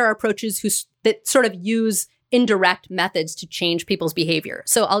 and then there are approaches that sort of use indirect methods to change people's behavior.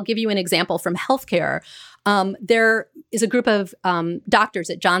 So I'll give you an example from healthcare. There is a group of doctors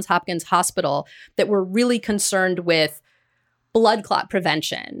at Johns Hopkins Hospital that were really concerned with blood clot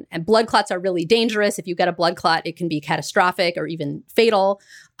prevention. And blood clots are really dangerous. If you get a blood clot, it can be catastrophic or even fatal.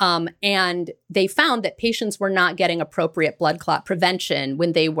 And they found that patients were not getting appropriate blood clot prevention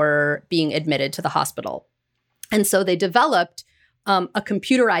when they were being admitted to the hospital. And so they developed a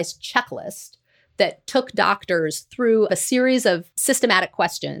computerized checklist that took doctors through a series of systematic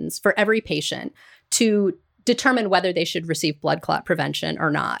questions for every patient to determine whether they should receive blood clot prevention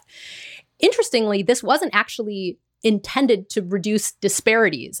or not. Interestingly, this wasn't actually intended to reduce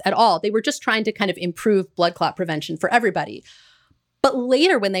disparities at all. They were just trying to kind of improve blood clot prevention for everybody. But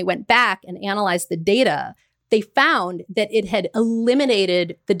later, when they went back and analyzed the data, they found that it had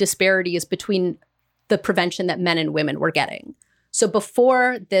eliminated the disparities between the prevention that men and women were getting. So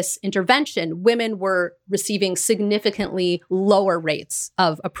before this intervention, women were receiving significantly lower rates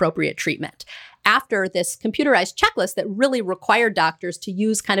of appropriate treatment. After this computerized checklist that really required doctors to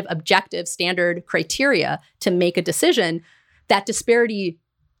use kind of objective standard criteria to make a decision, that disparity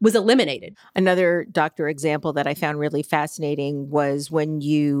was eliminated. Another doctor example that I found really fascinating was when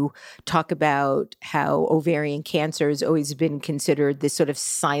you talk about how ovarian cancer has always been considered this sort of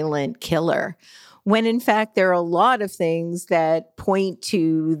silent killer, when in fact there are a lot of things that point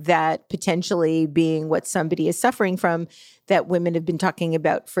to that potentially being what somebody is suffering from that women have been talking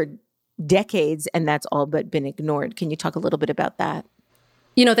about for decades, and that's all but been ignored. Can you talk a little bit about that?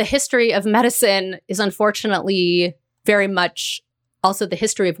 The history of medicine is unfortunately very much also the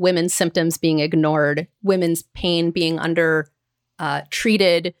history of women's symptoms being ignored, women's pain being under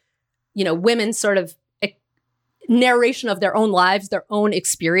treated, women's sort of narration of their own lives, their own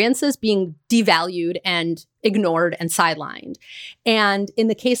experiences being devalued and ignored and sidelined. And in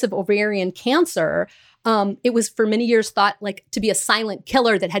the case of ovarian cancer, it was for many years thought like to be a silent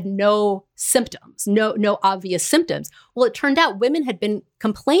killer that had no symptoms, no obvious symptoms. Well, it turned out women had been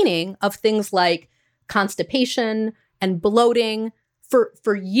complaining of things like constipation and bloating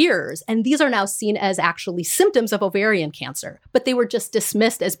for years. And these are now seen as actually symptoms of ovarian cancer, but they were just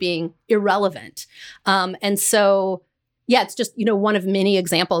dismissed as being irrelevant. And so, it's just, one of many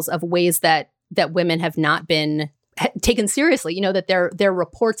examples of ways that women have not been taken seriously, that their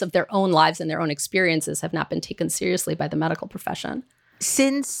reports of their own lives and their own experiences have not been taken seriously by the medical profession.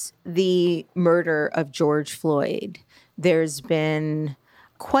 Since the murder of George Floyd, there's been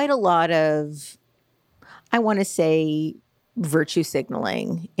quite a lot of, I want to say, virtue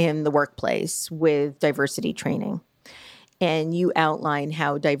signaling in the workplace with diversity training. And you outline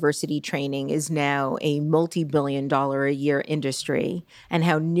how diversity training is now a multi-billion-dollar a year industry and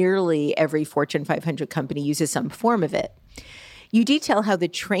how nearly every Fortune 500 company uses some form of it. You detail how the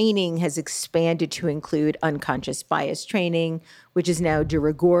training has expanded to include unconscious bias training, which is now de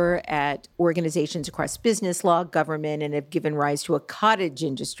rigueur at organizations across business, law, government, and have given rise to a cottage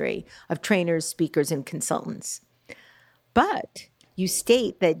industry of trainers, speakers, and consultants. But you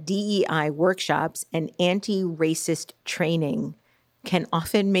state that DEI workshops and anti-racist training can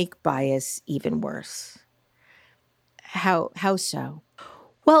often make bias even worse. How so?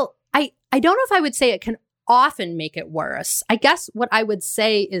 Well, I don't know if I would say it can often make it worse. I guess what I would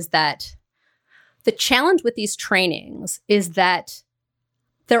say is that the challenge with these trainings is that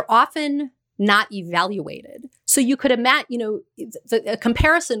they're often not evaluated. So you could imagine, a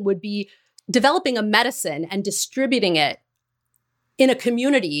comparison would be developing a medicine and distributing it in a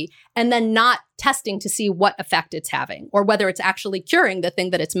community and then not testing to see what effect it's having or whether it's actually curing the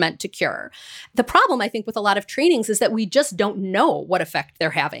thing that it's meant to cure. The problem, I think, with a lot of trainings is that we just don't know what effect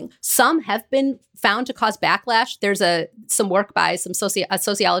they're having. Some have been found to cause backlash. There's some work by a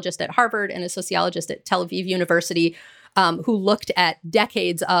sociologist at Harvard and a sociologist at Tel Aviv University who looked at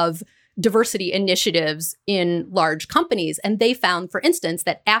decades of diversity initiatives in large companies. And they found, for instance,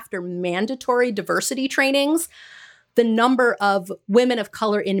 that after mandatory diversity trainings, the number of women of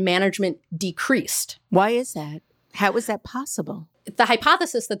color in management decreased. Why is that? How is that possible? The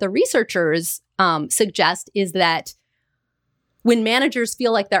hypothesis that the researchers suggest is that when managers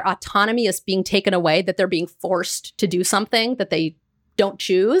feel like their autonomy is being taken away, that they're being forced to do something that they don't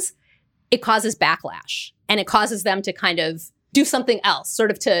choose, it causes backlash. And it causes them to kind of do something else, sort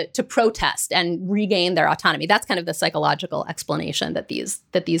of to protest and regain their autonomy. That's kind of the psychological explanation that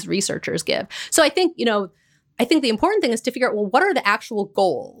these researchers give. So I think the important thing is to figure out, well, what are the actual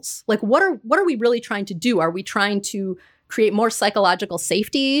goals? Like, what are we really trying to do? Are we trying to create more psychological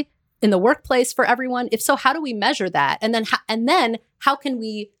safety in the workplace for everyone? If so, how do we measure that? And then how can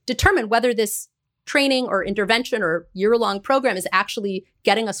we determine whether this training or intervention or year-long program is actually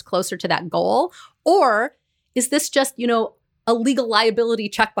getting us closer to that goal? Or is this just, a legal liability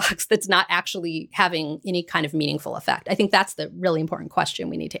checkbox that's not actually having any kind of meaningful effect? I think that's the really important question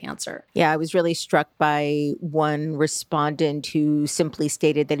we need to answer. Yeah, I was really struck by one respondent who simply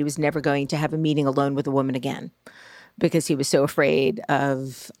stated that he was never going to have a meeting alone with a woman again because he was so afraid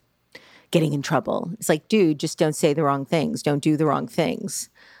of getting in trouble. It's like, dude, just don't say the wrong things. Don't do the wrong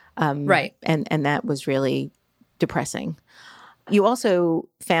things. Right. And that was really depressing. You also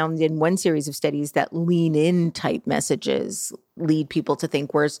found in one series of studies that lean-in type messages lead people to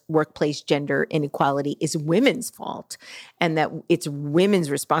think workplace gender inequality is women's fault and that it's women's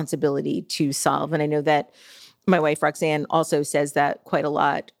responsibility to solve. And I know that my wife, Roxanne, also says that quite a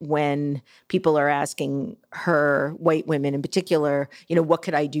lot when people are asking her, white women in particular, what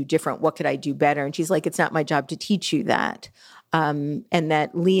could I do different? What could I do better? And she's like, it's not my job to teach you that. And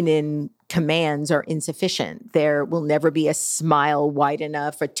that lean-in commands are insufficient. There will never be a smile wide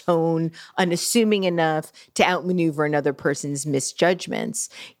enough, a tone unassuming enough to outmaneuver another person's misjudgments.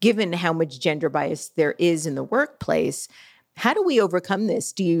 Given how much gender bias there is in the workplace, how do we overcome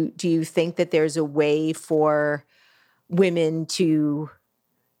this? Do you think that there's a way for women to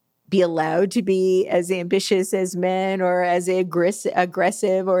be allowed to be as ambitious as men or as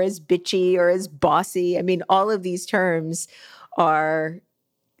aggressive or as bitchy or as bossy? I mean, all of these terms are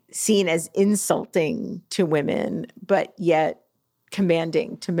seen as insulting to women, but yet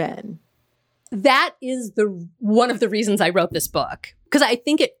commanding to men. That is one of the reasons I wrote this book, because I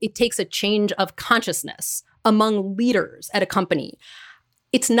think it takes a change of consciousness among leaders at a company.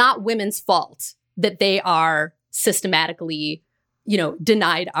 It's not women's fault that they are systematically,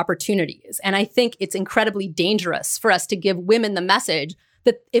 denied opportunities. And I think it's incredibly dangerous for us to give women the message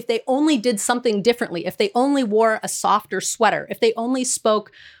that if they only did something differently, if they only wore a softer sweater, if they only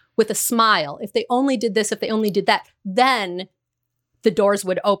spoke with a smile, if they only did this, if they only did that, then the doors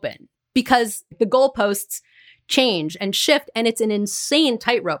would open. Because the goalposts change and shift, and it's an insane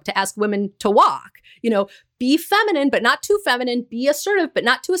tightrope to ask women to walk. Be feminine, but not too feminine. Be assertive, but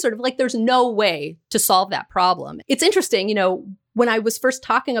not too assertive. Like, there's no way to solve that problem. It's interesting, when I was first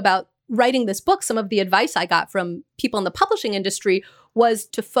talking about writing this book, some of the advice I got from people in the publishing industry was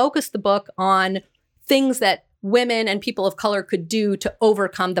to focus the book on things that women and people of color could do to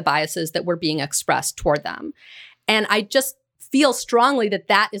overcome the biases that were being expressed toward them. And I just feel strongly that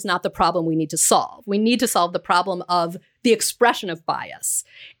that is not the problem we need to solve. We need to solve the problem of the expression of bias.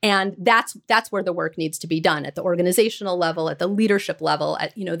 And that's where the work needs to be done, at the organizational level, at the leadership level,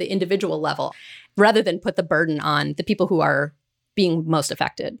 at the individual level, rather than put the burden on the people who are being most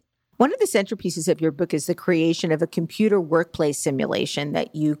affected. One of the centerpieces of your book is the creation of a computer workplace simulation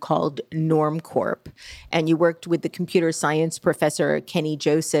that you called NormCorp. And you worked with the computer science professor, Kenny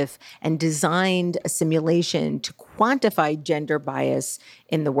Joseph, and designed a simulation to quantify gender bias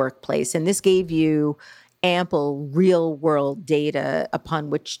in the workplace. And this gave you ample real-world data upon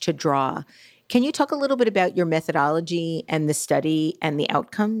which to draw. Can you talk a little bit about your methodology and the study and the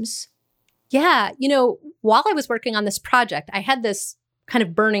outcomes? Yeah. While I was working on this project, I had this kind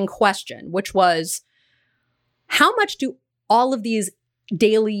of burning question, which was, how much do all of these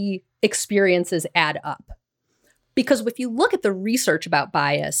daily experiences add up? Because if you look at the research about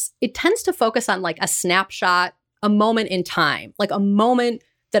bias, it tends to focus on like a snapshot, a moment in time, like a moment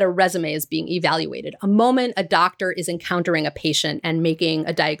that a resume is being evaluated, a moment a doctor is encountering a patient and making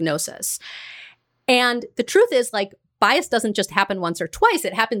a diagnosis. And the truth is, like, bias doesn't just happen once or twice,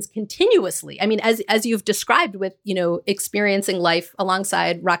 it happens continuously. I mean, as you've described with, experiencing life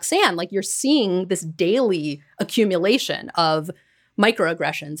alongside Roxanne, like you're seeing this daily accumulation of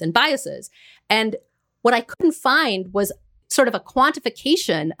microaggressions and biases. And what I couldn't find was sort of a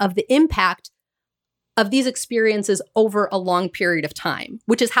quantification of the impact of these experiences over a long period of time,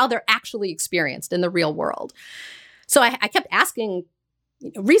 which is how they're actually experienced in the real world. So I kept asking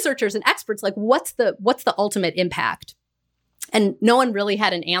researchers and experts, like, what's the ultimate impact? And no one really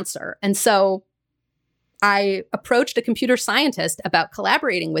had an answer. And so I approached a computer scientist about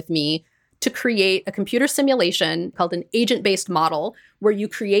collaborating with me to create a computer simulation called an agent-based model, where you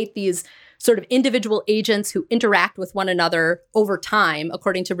create these sort of individual agents who interact with one another over time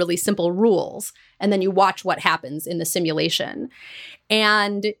according to really simple rules. And then you watch what happens in the simulation.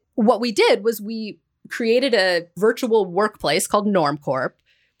 And what we did was we created a virtual workplace called NormCorp,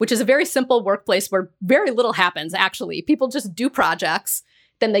 which is a very simple workplace where very little happens, actually. People just do projects,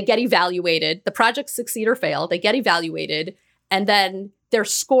 then they get evaluated. The projects succeed or fail, they get evaluated, and then their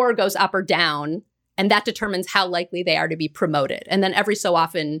score goes up or down, and that determines how likely they are to be promoted. And then every so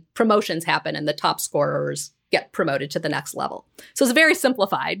often, promotions happen and the top scorers get promoted to the next level. So it's a very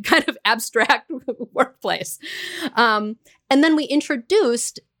simplified, kind of abstract workplace. And then we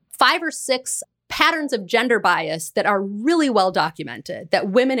introduced 5 or 6 patterns of gender bias that are really well documented, that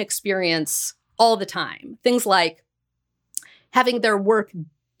women experience all the time. Things like having their work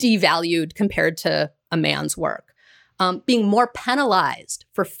devalued compared to a man's work, being more penalized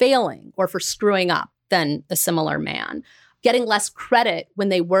for failing or for screwing up than a similar man, getting less credit when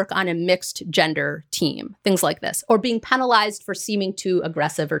they work on a mixed gender team, things like this, or being penalized for seeming too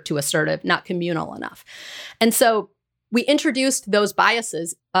aggressive or too assertive, not communal enough. And so we introduced those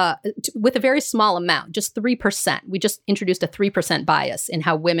biases with a very small amount, just 3%. We just introduced a 3% bias in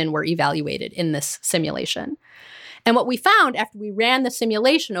how women were evaluated in this simulation. And what we found after we ran the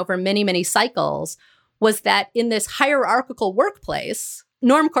simulation over many, many cycles was that in this hierarchical workplace,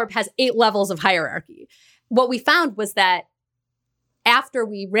 NormCorp has 8 levels of hierarchy. What we found was that after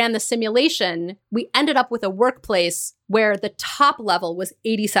we ran the simulation, we ended up with a workplace where the top level was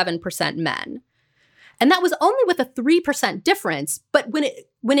 87% men. And that was only with a 3% difference. But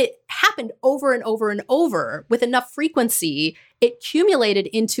when it happened over and over and over with enough frequency, it accumulated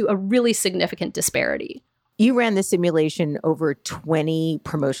into a really significant disparity. You ran the simulation over 20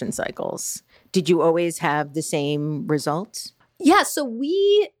 promotion cycles. Did you always have the same results? Yeah, so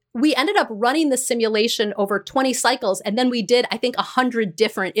we ended up running the simulation over 20 cycles, and then we did, I think, 100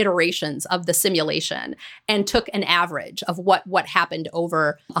 different iterations of the simulation and took an average of what happened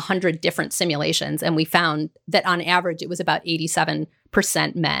over 100 different simulations. And we found that on average, it was about 87%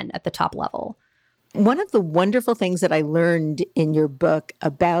 men at the top level. One of the wonderful things that I learned in your book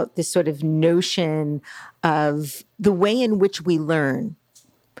about this sort of notion of the way in which we learn,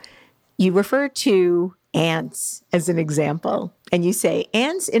 you refer to ants as an example. And you say,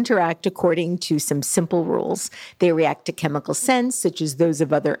 ants interact according to some simple rules. They react to chemical scents, such as those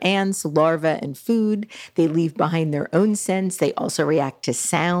of other ants, larvae, and food. They leave behind their own scents. They also react to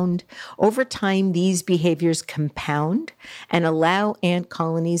sound. Over time, these behaviors compound and allow ant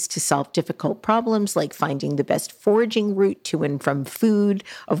colonies to solve difficult problems like finding the best foraging route to and from food,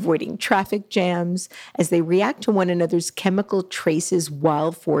 avoiding traffic jams. As they react to one another's chemical traces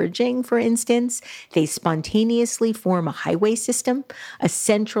while foraging, for instance, they spontaneously form a highway system, a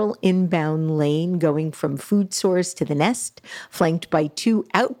central inbound lane going from food source to the nest, flanked by 2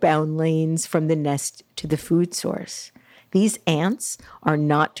 outbound lanes from the nest to the food source. These ants are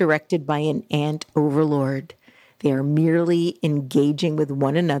not directed by an ant overlord. They are merely engaging with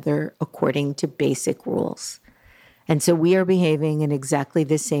one another according to basic rules. And so we are behaving in exactly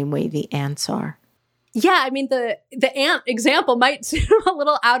the same way the ants are. Yeah, I mean, the ant example might seem a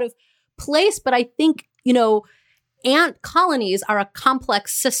little out of place, but I think, ant colonies are a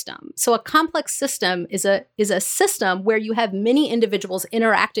complex system. So a complex system is a system where you have many individuals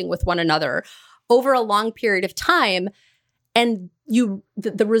interacting with one another over a long period of time. And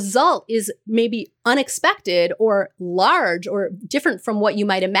the result is maybe unexpected or large or different from what you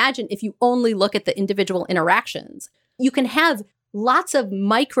might imagine if you only look at the individual interactions. You can have lots of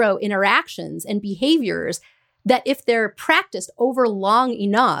micro interactions and behaviors that, if they're practiced over long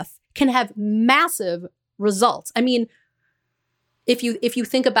enough, can have massive results. I mean, if you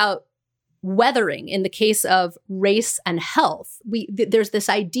think about weathering in the case of race and health, there's this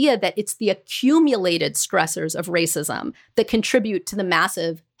idea that it's the accumulated stressors of racism that contribute to the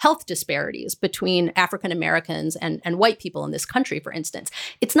massive health disparities between African Americans and white people in this country, for instance.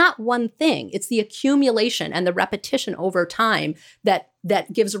 It's not one thing. It's the accumulation and the repetition over time that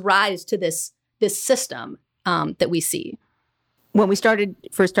gives rise to this system that we see. When we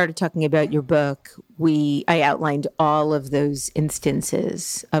first started talking about your book, I outlined all of those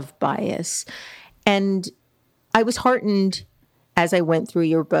instances of bias. And I was heartened as I went through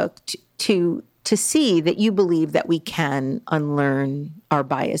your book to see that you believe that we can unlearn our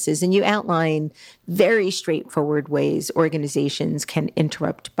biases. And you outline very straightforward ways organizations can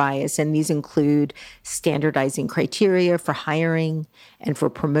interrupt bias. And these include standardizing criteria for hiring and for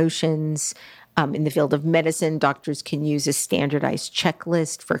promotions. In the field of medicine, doctors can use a standardized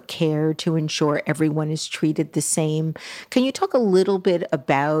checklist for care to ensure everyone is treated the same. Can you talk a little bit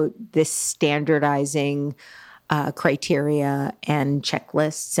about this standardizing criteria and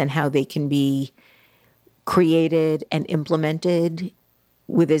checklists and how they can be created and implemented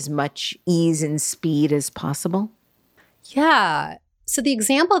with as much ease and speed as possible? Yeah. So the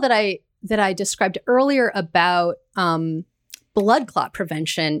example that I described earlier about blood clot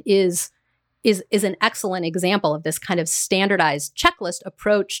prevention is an excellent example of this kind of standardized checklist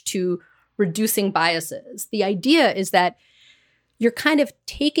approach to reducing biases. The idea is that you're kind of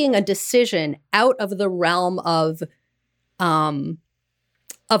taking a decision out of the realm of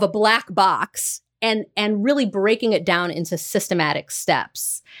a black box and really breaking it down into systematic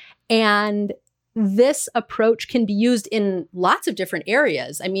steps. And this approach can be used in lots of different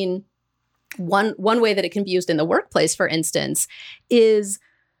areas. I mean, one way that it can be used in the workplace, for instance, is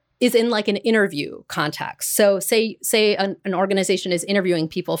in like an interview context. So say an organization is interviewing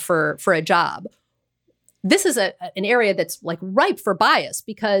people for a job. This is an area that's like ripe for bias,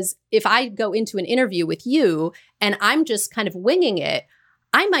 because if I go into an interview with you and I'm just kind of winging it,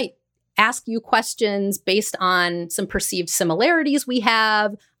 I might ask you questions based on some perceived similarities we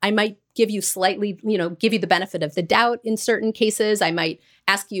have. I might give you give you the benefit of the doubt in certain cases. I might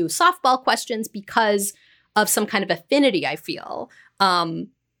ask you softball questions because of some kind of affinity I feel.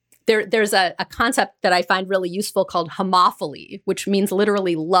 There's a concept that I find really useful called homophily, which means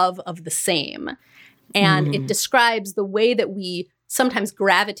literally love of the same. And it describes the way that we sometimes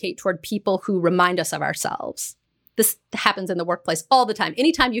gravitate toward people who remind us of ourselves. This happens in the workplace all the time.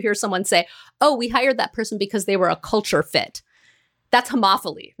 Anytime you hear someone say, oh, we hired that person because they were a culture fit, that's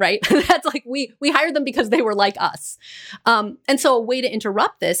homophily, right? That's like we hired them because they were like us. And so a way to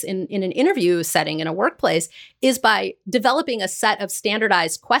interrupt this in an interview setting in a workplace is by developing a set of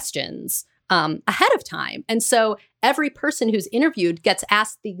standardized questions ahead of time. And so every person who's interviewed gets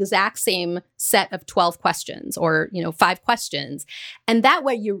asked the exact same set of 12 questions or 5 questions. And that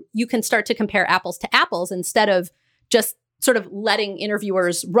way you can start to compare apples to apples instead of just sort of letting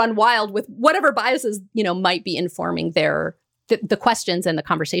interviewers run wild with whatever biases might be informing the questions and the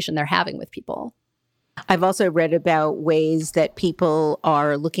conversation they're having with people. I've also read about ways that people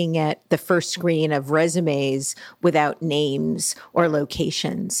are looking at the first screen of resumes without names or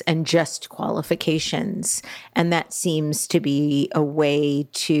locations and just qualifications. And that seems to be a way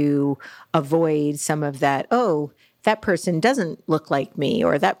to avoid some of that, oh, that person doesn't look like me,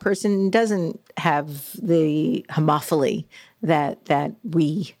 or that person doesn't have the homophily that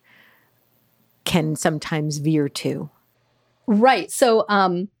we can sometimes veer to. Right. So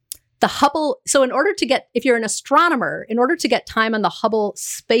the Hubble, so if you're an astronomer, in order to get time on the Hubble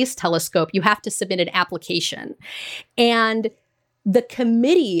Space Telescope, you have to submit an application. And the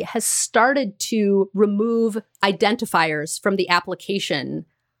committee has started to remove identifiers from the application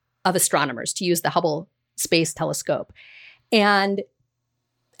of astronomers to use the Hubble Space Telescope. And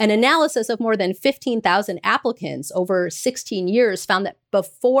an analysis of more than 15,000 applicants over 16 years found that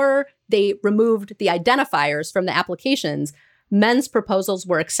before they removed the identifiers from the applications, men's proposals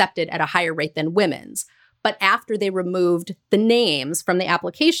were accepted at a higher rate than women's. But after they removed the names from the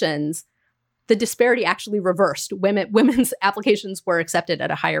applications, the disparity actually reversed. Women's applications were accepted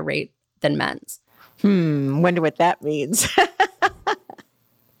at a higher rate than men's. Wonder what that means.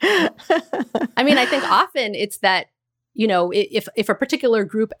 I mean, I think often it's that, if a particular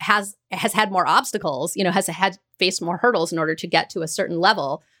group has had more obstacles, has had faced more hurdles in order to get to a certain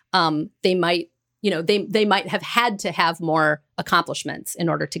level, they might have had to have more accomplishments in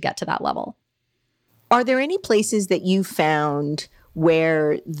order to get to that level. Are there any places that you found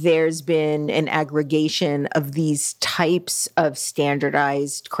where there's been an aggregation of these types of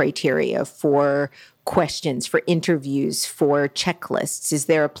standardized criteria for questions, for interviews, for checklists? Is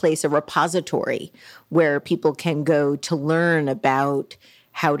there a place, a repository, where people can go to learn about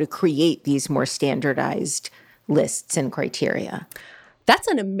how to create these more standardized lists and criteria? That's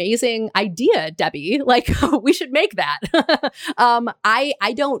an amazing idea, Debbie. Like, we should make that.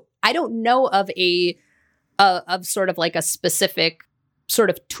 I don't know of of sort of like a specific sort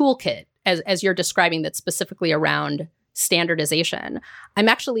of toolkit as you're describing that's specifically around standardization. I'm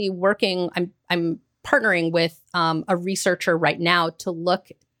actually I'm partnering with a researcher right now to look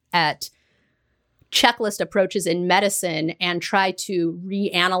at checklist approaches in medicine and try to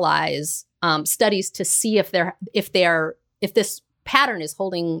reanalyze studies to see if this pattern is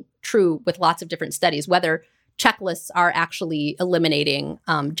holding true with lots of different studies, whether checklists are actually eliminating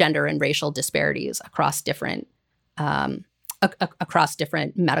gender and racial disparities across different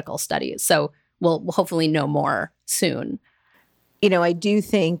medical studies. So we'll hopefully know more soon. I do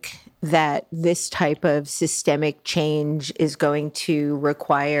think that this type of systemic change is going to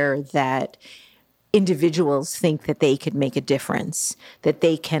require that individuals think that they could make a difference, that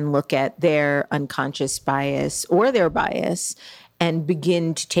they can look at their unconscious bias or their bias and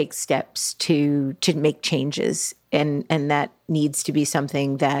begin to take steps to make changes. And that needs to be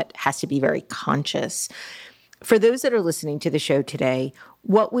something that has to be very conscious. For those that are listening to the show today,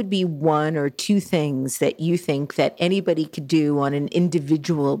 what would be one or two things that you think that anybody could do on an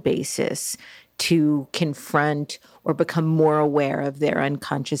individual basis to confront or become more aware of their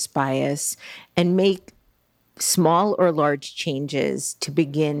unconscious bias and make small or large changes to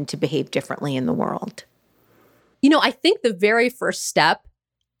begin to behave differently in the world? I think the very first step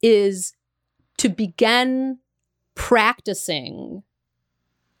is to begin practicing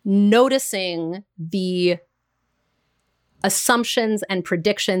noticing the assumptions and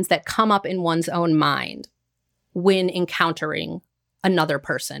predictions that come up in one's own mind when encountering another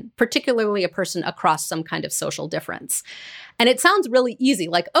person, particularly a person across some kind of social difference. And it sounds really easy,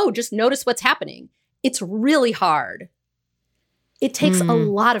 like, oh, just notice what's happening. It's really hard. It takes a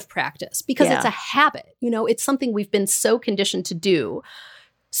lot of practice because it's a habit. It's something we've been so conditioned to do.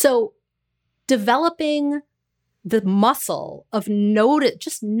 So developing the muscle of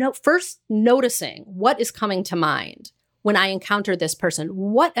first noticing what is coming to mind when I encounter this person.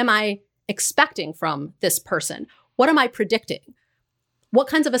 What am I expecting from this person? What am I predicting? What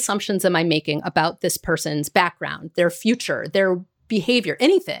kinds of assumptions am I making about this person's background, their future, their behavior,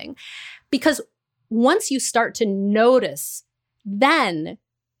 anything? Because once you start to notice, then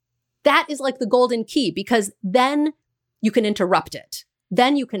that is like the golden key, because then you can interrupt it.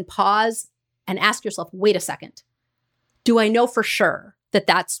 Then you can pause and ask yourself, wait a second. Do I know for sure that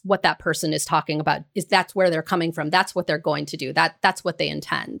that's what that person is talking about? That's where they're coming from? That's what they're going to do? That's what they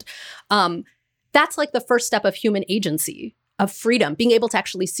intend? That's like the first step of human agency, of freedom, being able to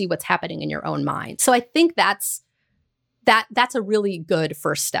actually see what's happening in your own mind. So I think that's a really good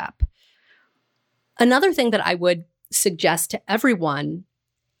first step. Another thing that I would suggest to everyone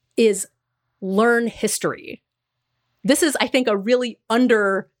is learn history. This is, I think, a really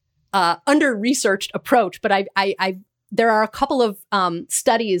under-researched approach, but there are a couple of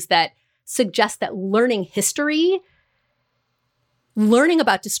studies that suggest that learning history, learning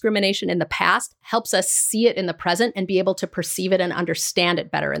about discrimination in the past, helps us see it in the present and be able to perceive it and understand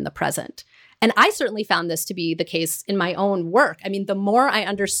it better in the present. And I certainly found this to be the case in my own work. I mean, the more I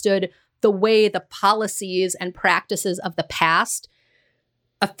understood the way the policies and practices of the past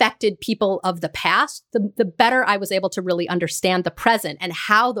affected people of the past, the better I was able to really understand the present and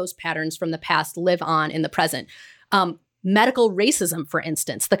how those patterns from the past live on in the present. Medical racism, for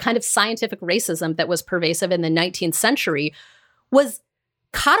instance, the kind of scientific racism that was pervasive in the 19th century was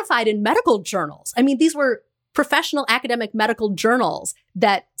codified in medical journals. I mean, these were professional academic medical journals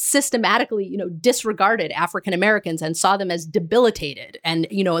that systematically, disregarded African Americans and saw them as debilitated and,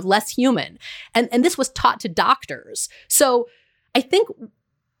 less human. And this was taught to doctors. So I think,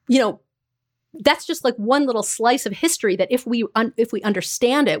 that's just like one little slice of history that if we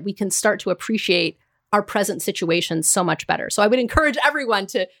understand it, we can start to appreciate our present situation so much better. So I would encourage everyone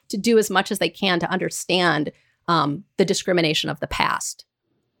to do as much as they can to understand the discrimination of the past.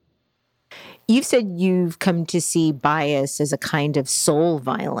 You've said you've come to see bias as a kind of soul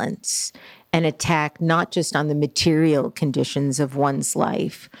violence. an attack not just on the material conditions of one's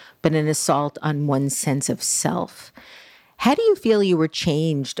life, but an assault on one's sense of self. How do you feel you were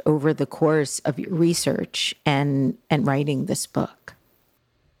changed over the course of your research and writing this book?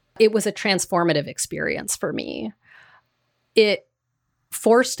 It was a transformative experience for me. It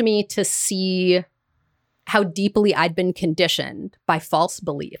forced me to see how deeply I'd been conditioned by false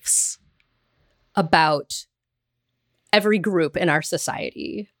beliefs about every group in our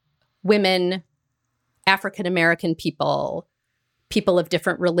society: women, African American people, people of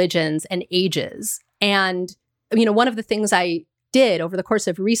different religions and ages. And, one of the things I did over the course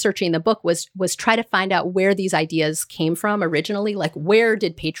of researching the book was try to find out where these ideas came from originally. Like, where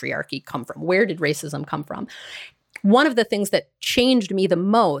did patriarchy come from? Where did racism come from? One of the things that changed me the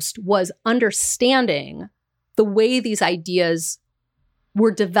most was understanding the way these ideas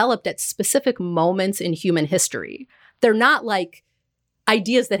were developed at specific moments in human history. They're not like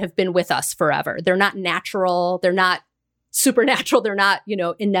ideas that have been with us forever. They're not natural. They're not supernatural. They're not,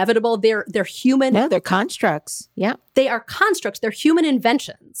 inevitable. They're human. No, they're constructs. Yeah. They are constructs. They're human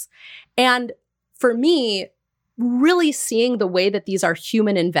inventions. And for me, really seeing the way that these are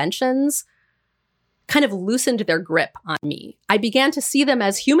human inventions kind of loosened their grip on me. I began to see them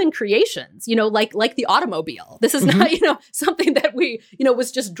as human creations, like the automobile. This is not, something that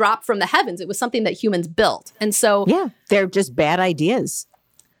was just dropped from the heavens. It was something that humans built. And so yeah, they're just bad ideas.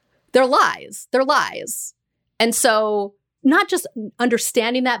 They're lies. They're lies. And so not just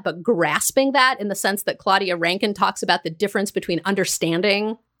understanding that, but grasping that in the sense that Claudia Rankine talks about the difference between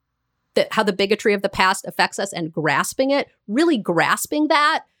understanding that how the bigotry of the past affects us and grasping it, really grasping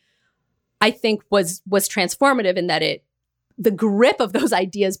that, I think was transformative in that the grip of those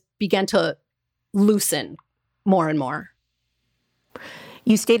ideas began to loosen more and more.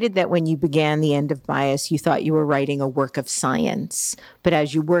 You stated that when you began The End of Bias, you thought you were writing a work of science, but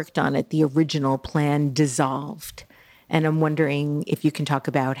as you worked on it, the original plan dissolved. And I'm wondering if you can talk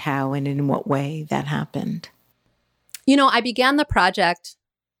about how and in what way that happened. I began the project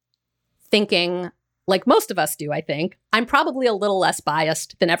thinking, like most of us do, I think, I'm probably a little less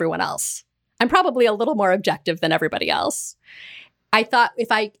biased than everyone else. I'm probably a little more objective than everybody else. I thought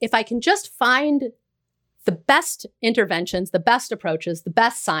if I can just find the best interventions, the best approaches, the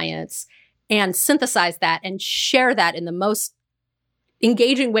best science, and synthesize that and share that in the most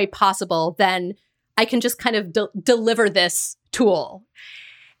engaging way possible, then I can just kind of deliver this tool.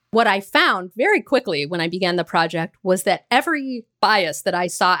 What I found very quickly when I began the project was that every bias that I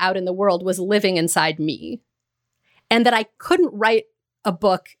saw out in the world was living inside me, and that I couldn't write a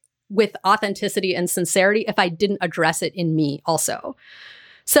book with authenticity and sincerity if I didn't address it in me also.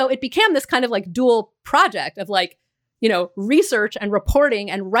 So it became this kind of like dual project of research and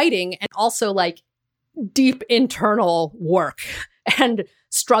reporting and writing, and also like deep internal work and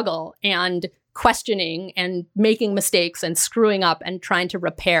struggle and questioning and making mistakes and screwing up and trying to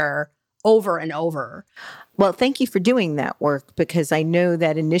repair over and over. Well, thank you for doing that work, because I know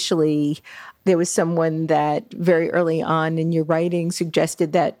that initially there was someone that very early on in your writing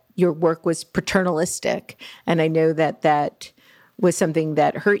suggested that your work was paternalistic. And I know that was something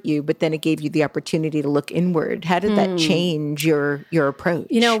that hurt you, but then it gave you the opportunity to look inward. How did that change your approach?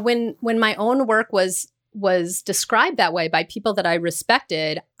 When my own work was described that way by people that I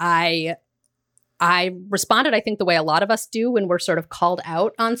respected, I responded, I think, the way a lot of us do when we're sort of called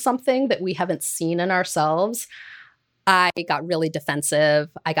out on something that we haven't seen in ourselves. I got really defensive.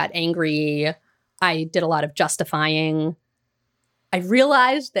 I got angry. I did a lot of justifying. I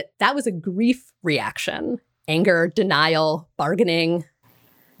realized that was a grief reaction. Anger, denial, bargaining.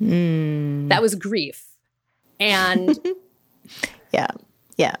 That was grief. And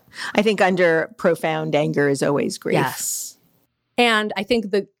yeah. I think under profound anger is always grief. Yes. And I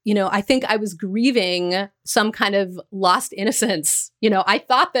think I was grieving some kind of lost innocence. I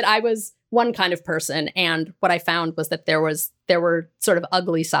thought that I was one kind of person. And what I found was that there were sort of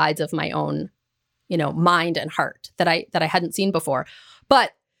ugly sides of my own, mind and heart that I hadn't seen before.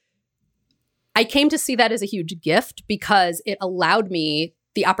 But I came to see that as a huge gift, because it allowed me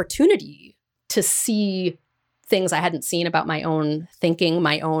the opportunity to see things I hadn't seen about my own thinking,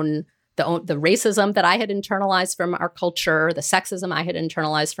 the racism that I had internalized from our culture, the sexism I had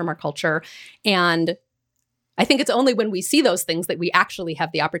internalized from our culture. And I think it's only when we see those things that we actually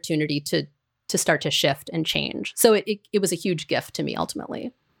have the opportunity to start to shift and change. So it was a huge gift to me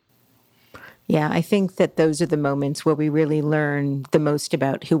ultimately. Yeah, I think that those are the moments where we really learn the most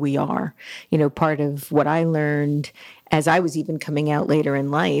about who we are. Part of what I learned as I was even coming out later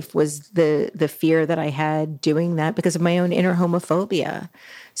in life was the fear that I had doing that because of my own inner homophobia.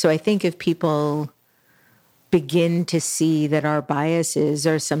 So I think if people begin to see that our biases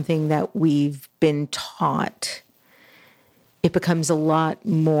are something that we've been taught, it becomes a lot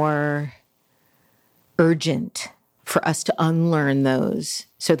more urgent for us to unlearn those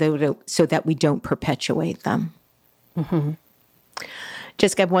so that we don't perpetuate them. Mm-hmm.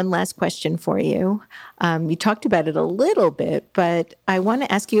 Jessica, I have one last question for you. You talked about it a little bit, but I want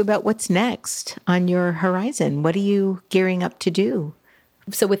to ask you about what's next on your horizon. What are you gearing up to do?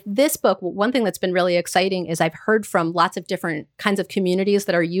 So with this book, one thing that's been really exciting is I've heard from lots of different kinds of communities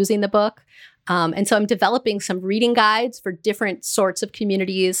that are using the book. And so I'm developing some reading guides for different sorts of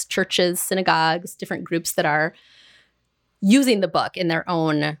communities, churches, synagogues, different groups that are using the book in their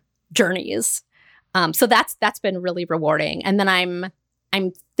own journeys. So that's been really rewarding. And then I'm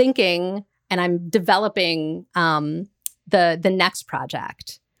thinking and I'm developing the next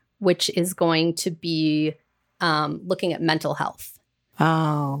project, which is going to be looking at mental health.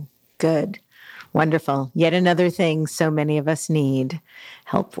 Oh, good. Wonderful. Yet another thing so many of us need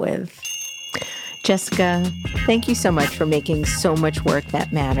help with. Jessica, thank you so much for making so much work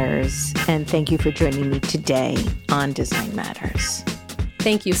that matters. And thank you for joining me today on Design Matters.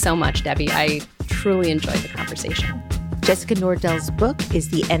 Thank you so much, Debbie. I truly enjoyed the conversation. Jessica Nordell's book is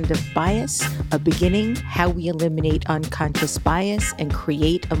The End of Bias, A Beginning, How We Eliminate Unconscious Bias and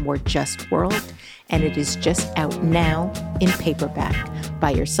Create a More Just World. And it is just out now in paperback.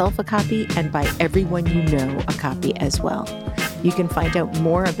 Buy yourself a copy and buy everyone you know a copy as well. You can find out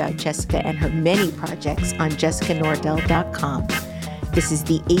more about Jessica and her many projects on jessicanordell.com. This is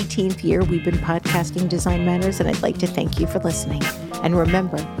the 18th year we've been podcasting Design Matters, and I'd like to thank you for listening. And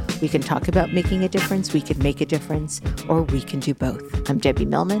remember, we can talk about making a difference, we can make a difference, or we can do both. I'm Debbie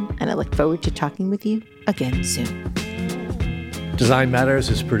Millman, and I look forward to talking with you again soon. Design Matters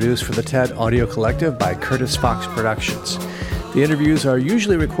is produced for the TED Audio Collective by Curtis Fox Productions. The interviews are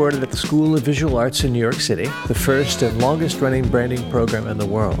usually recorded at the School of Visual Arts in New York City, the first and longest-running branding program in the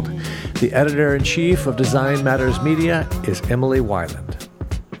world. The editor-in-chief of Design Matters Media is Emily Weiland.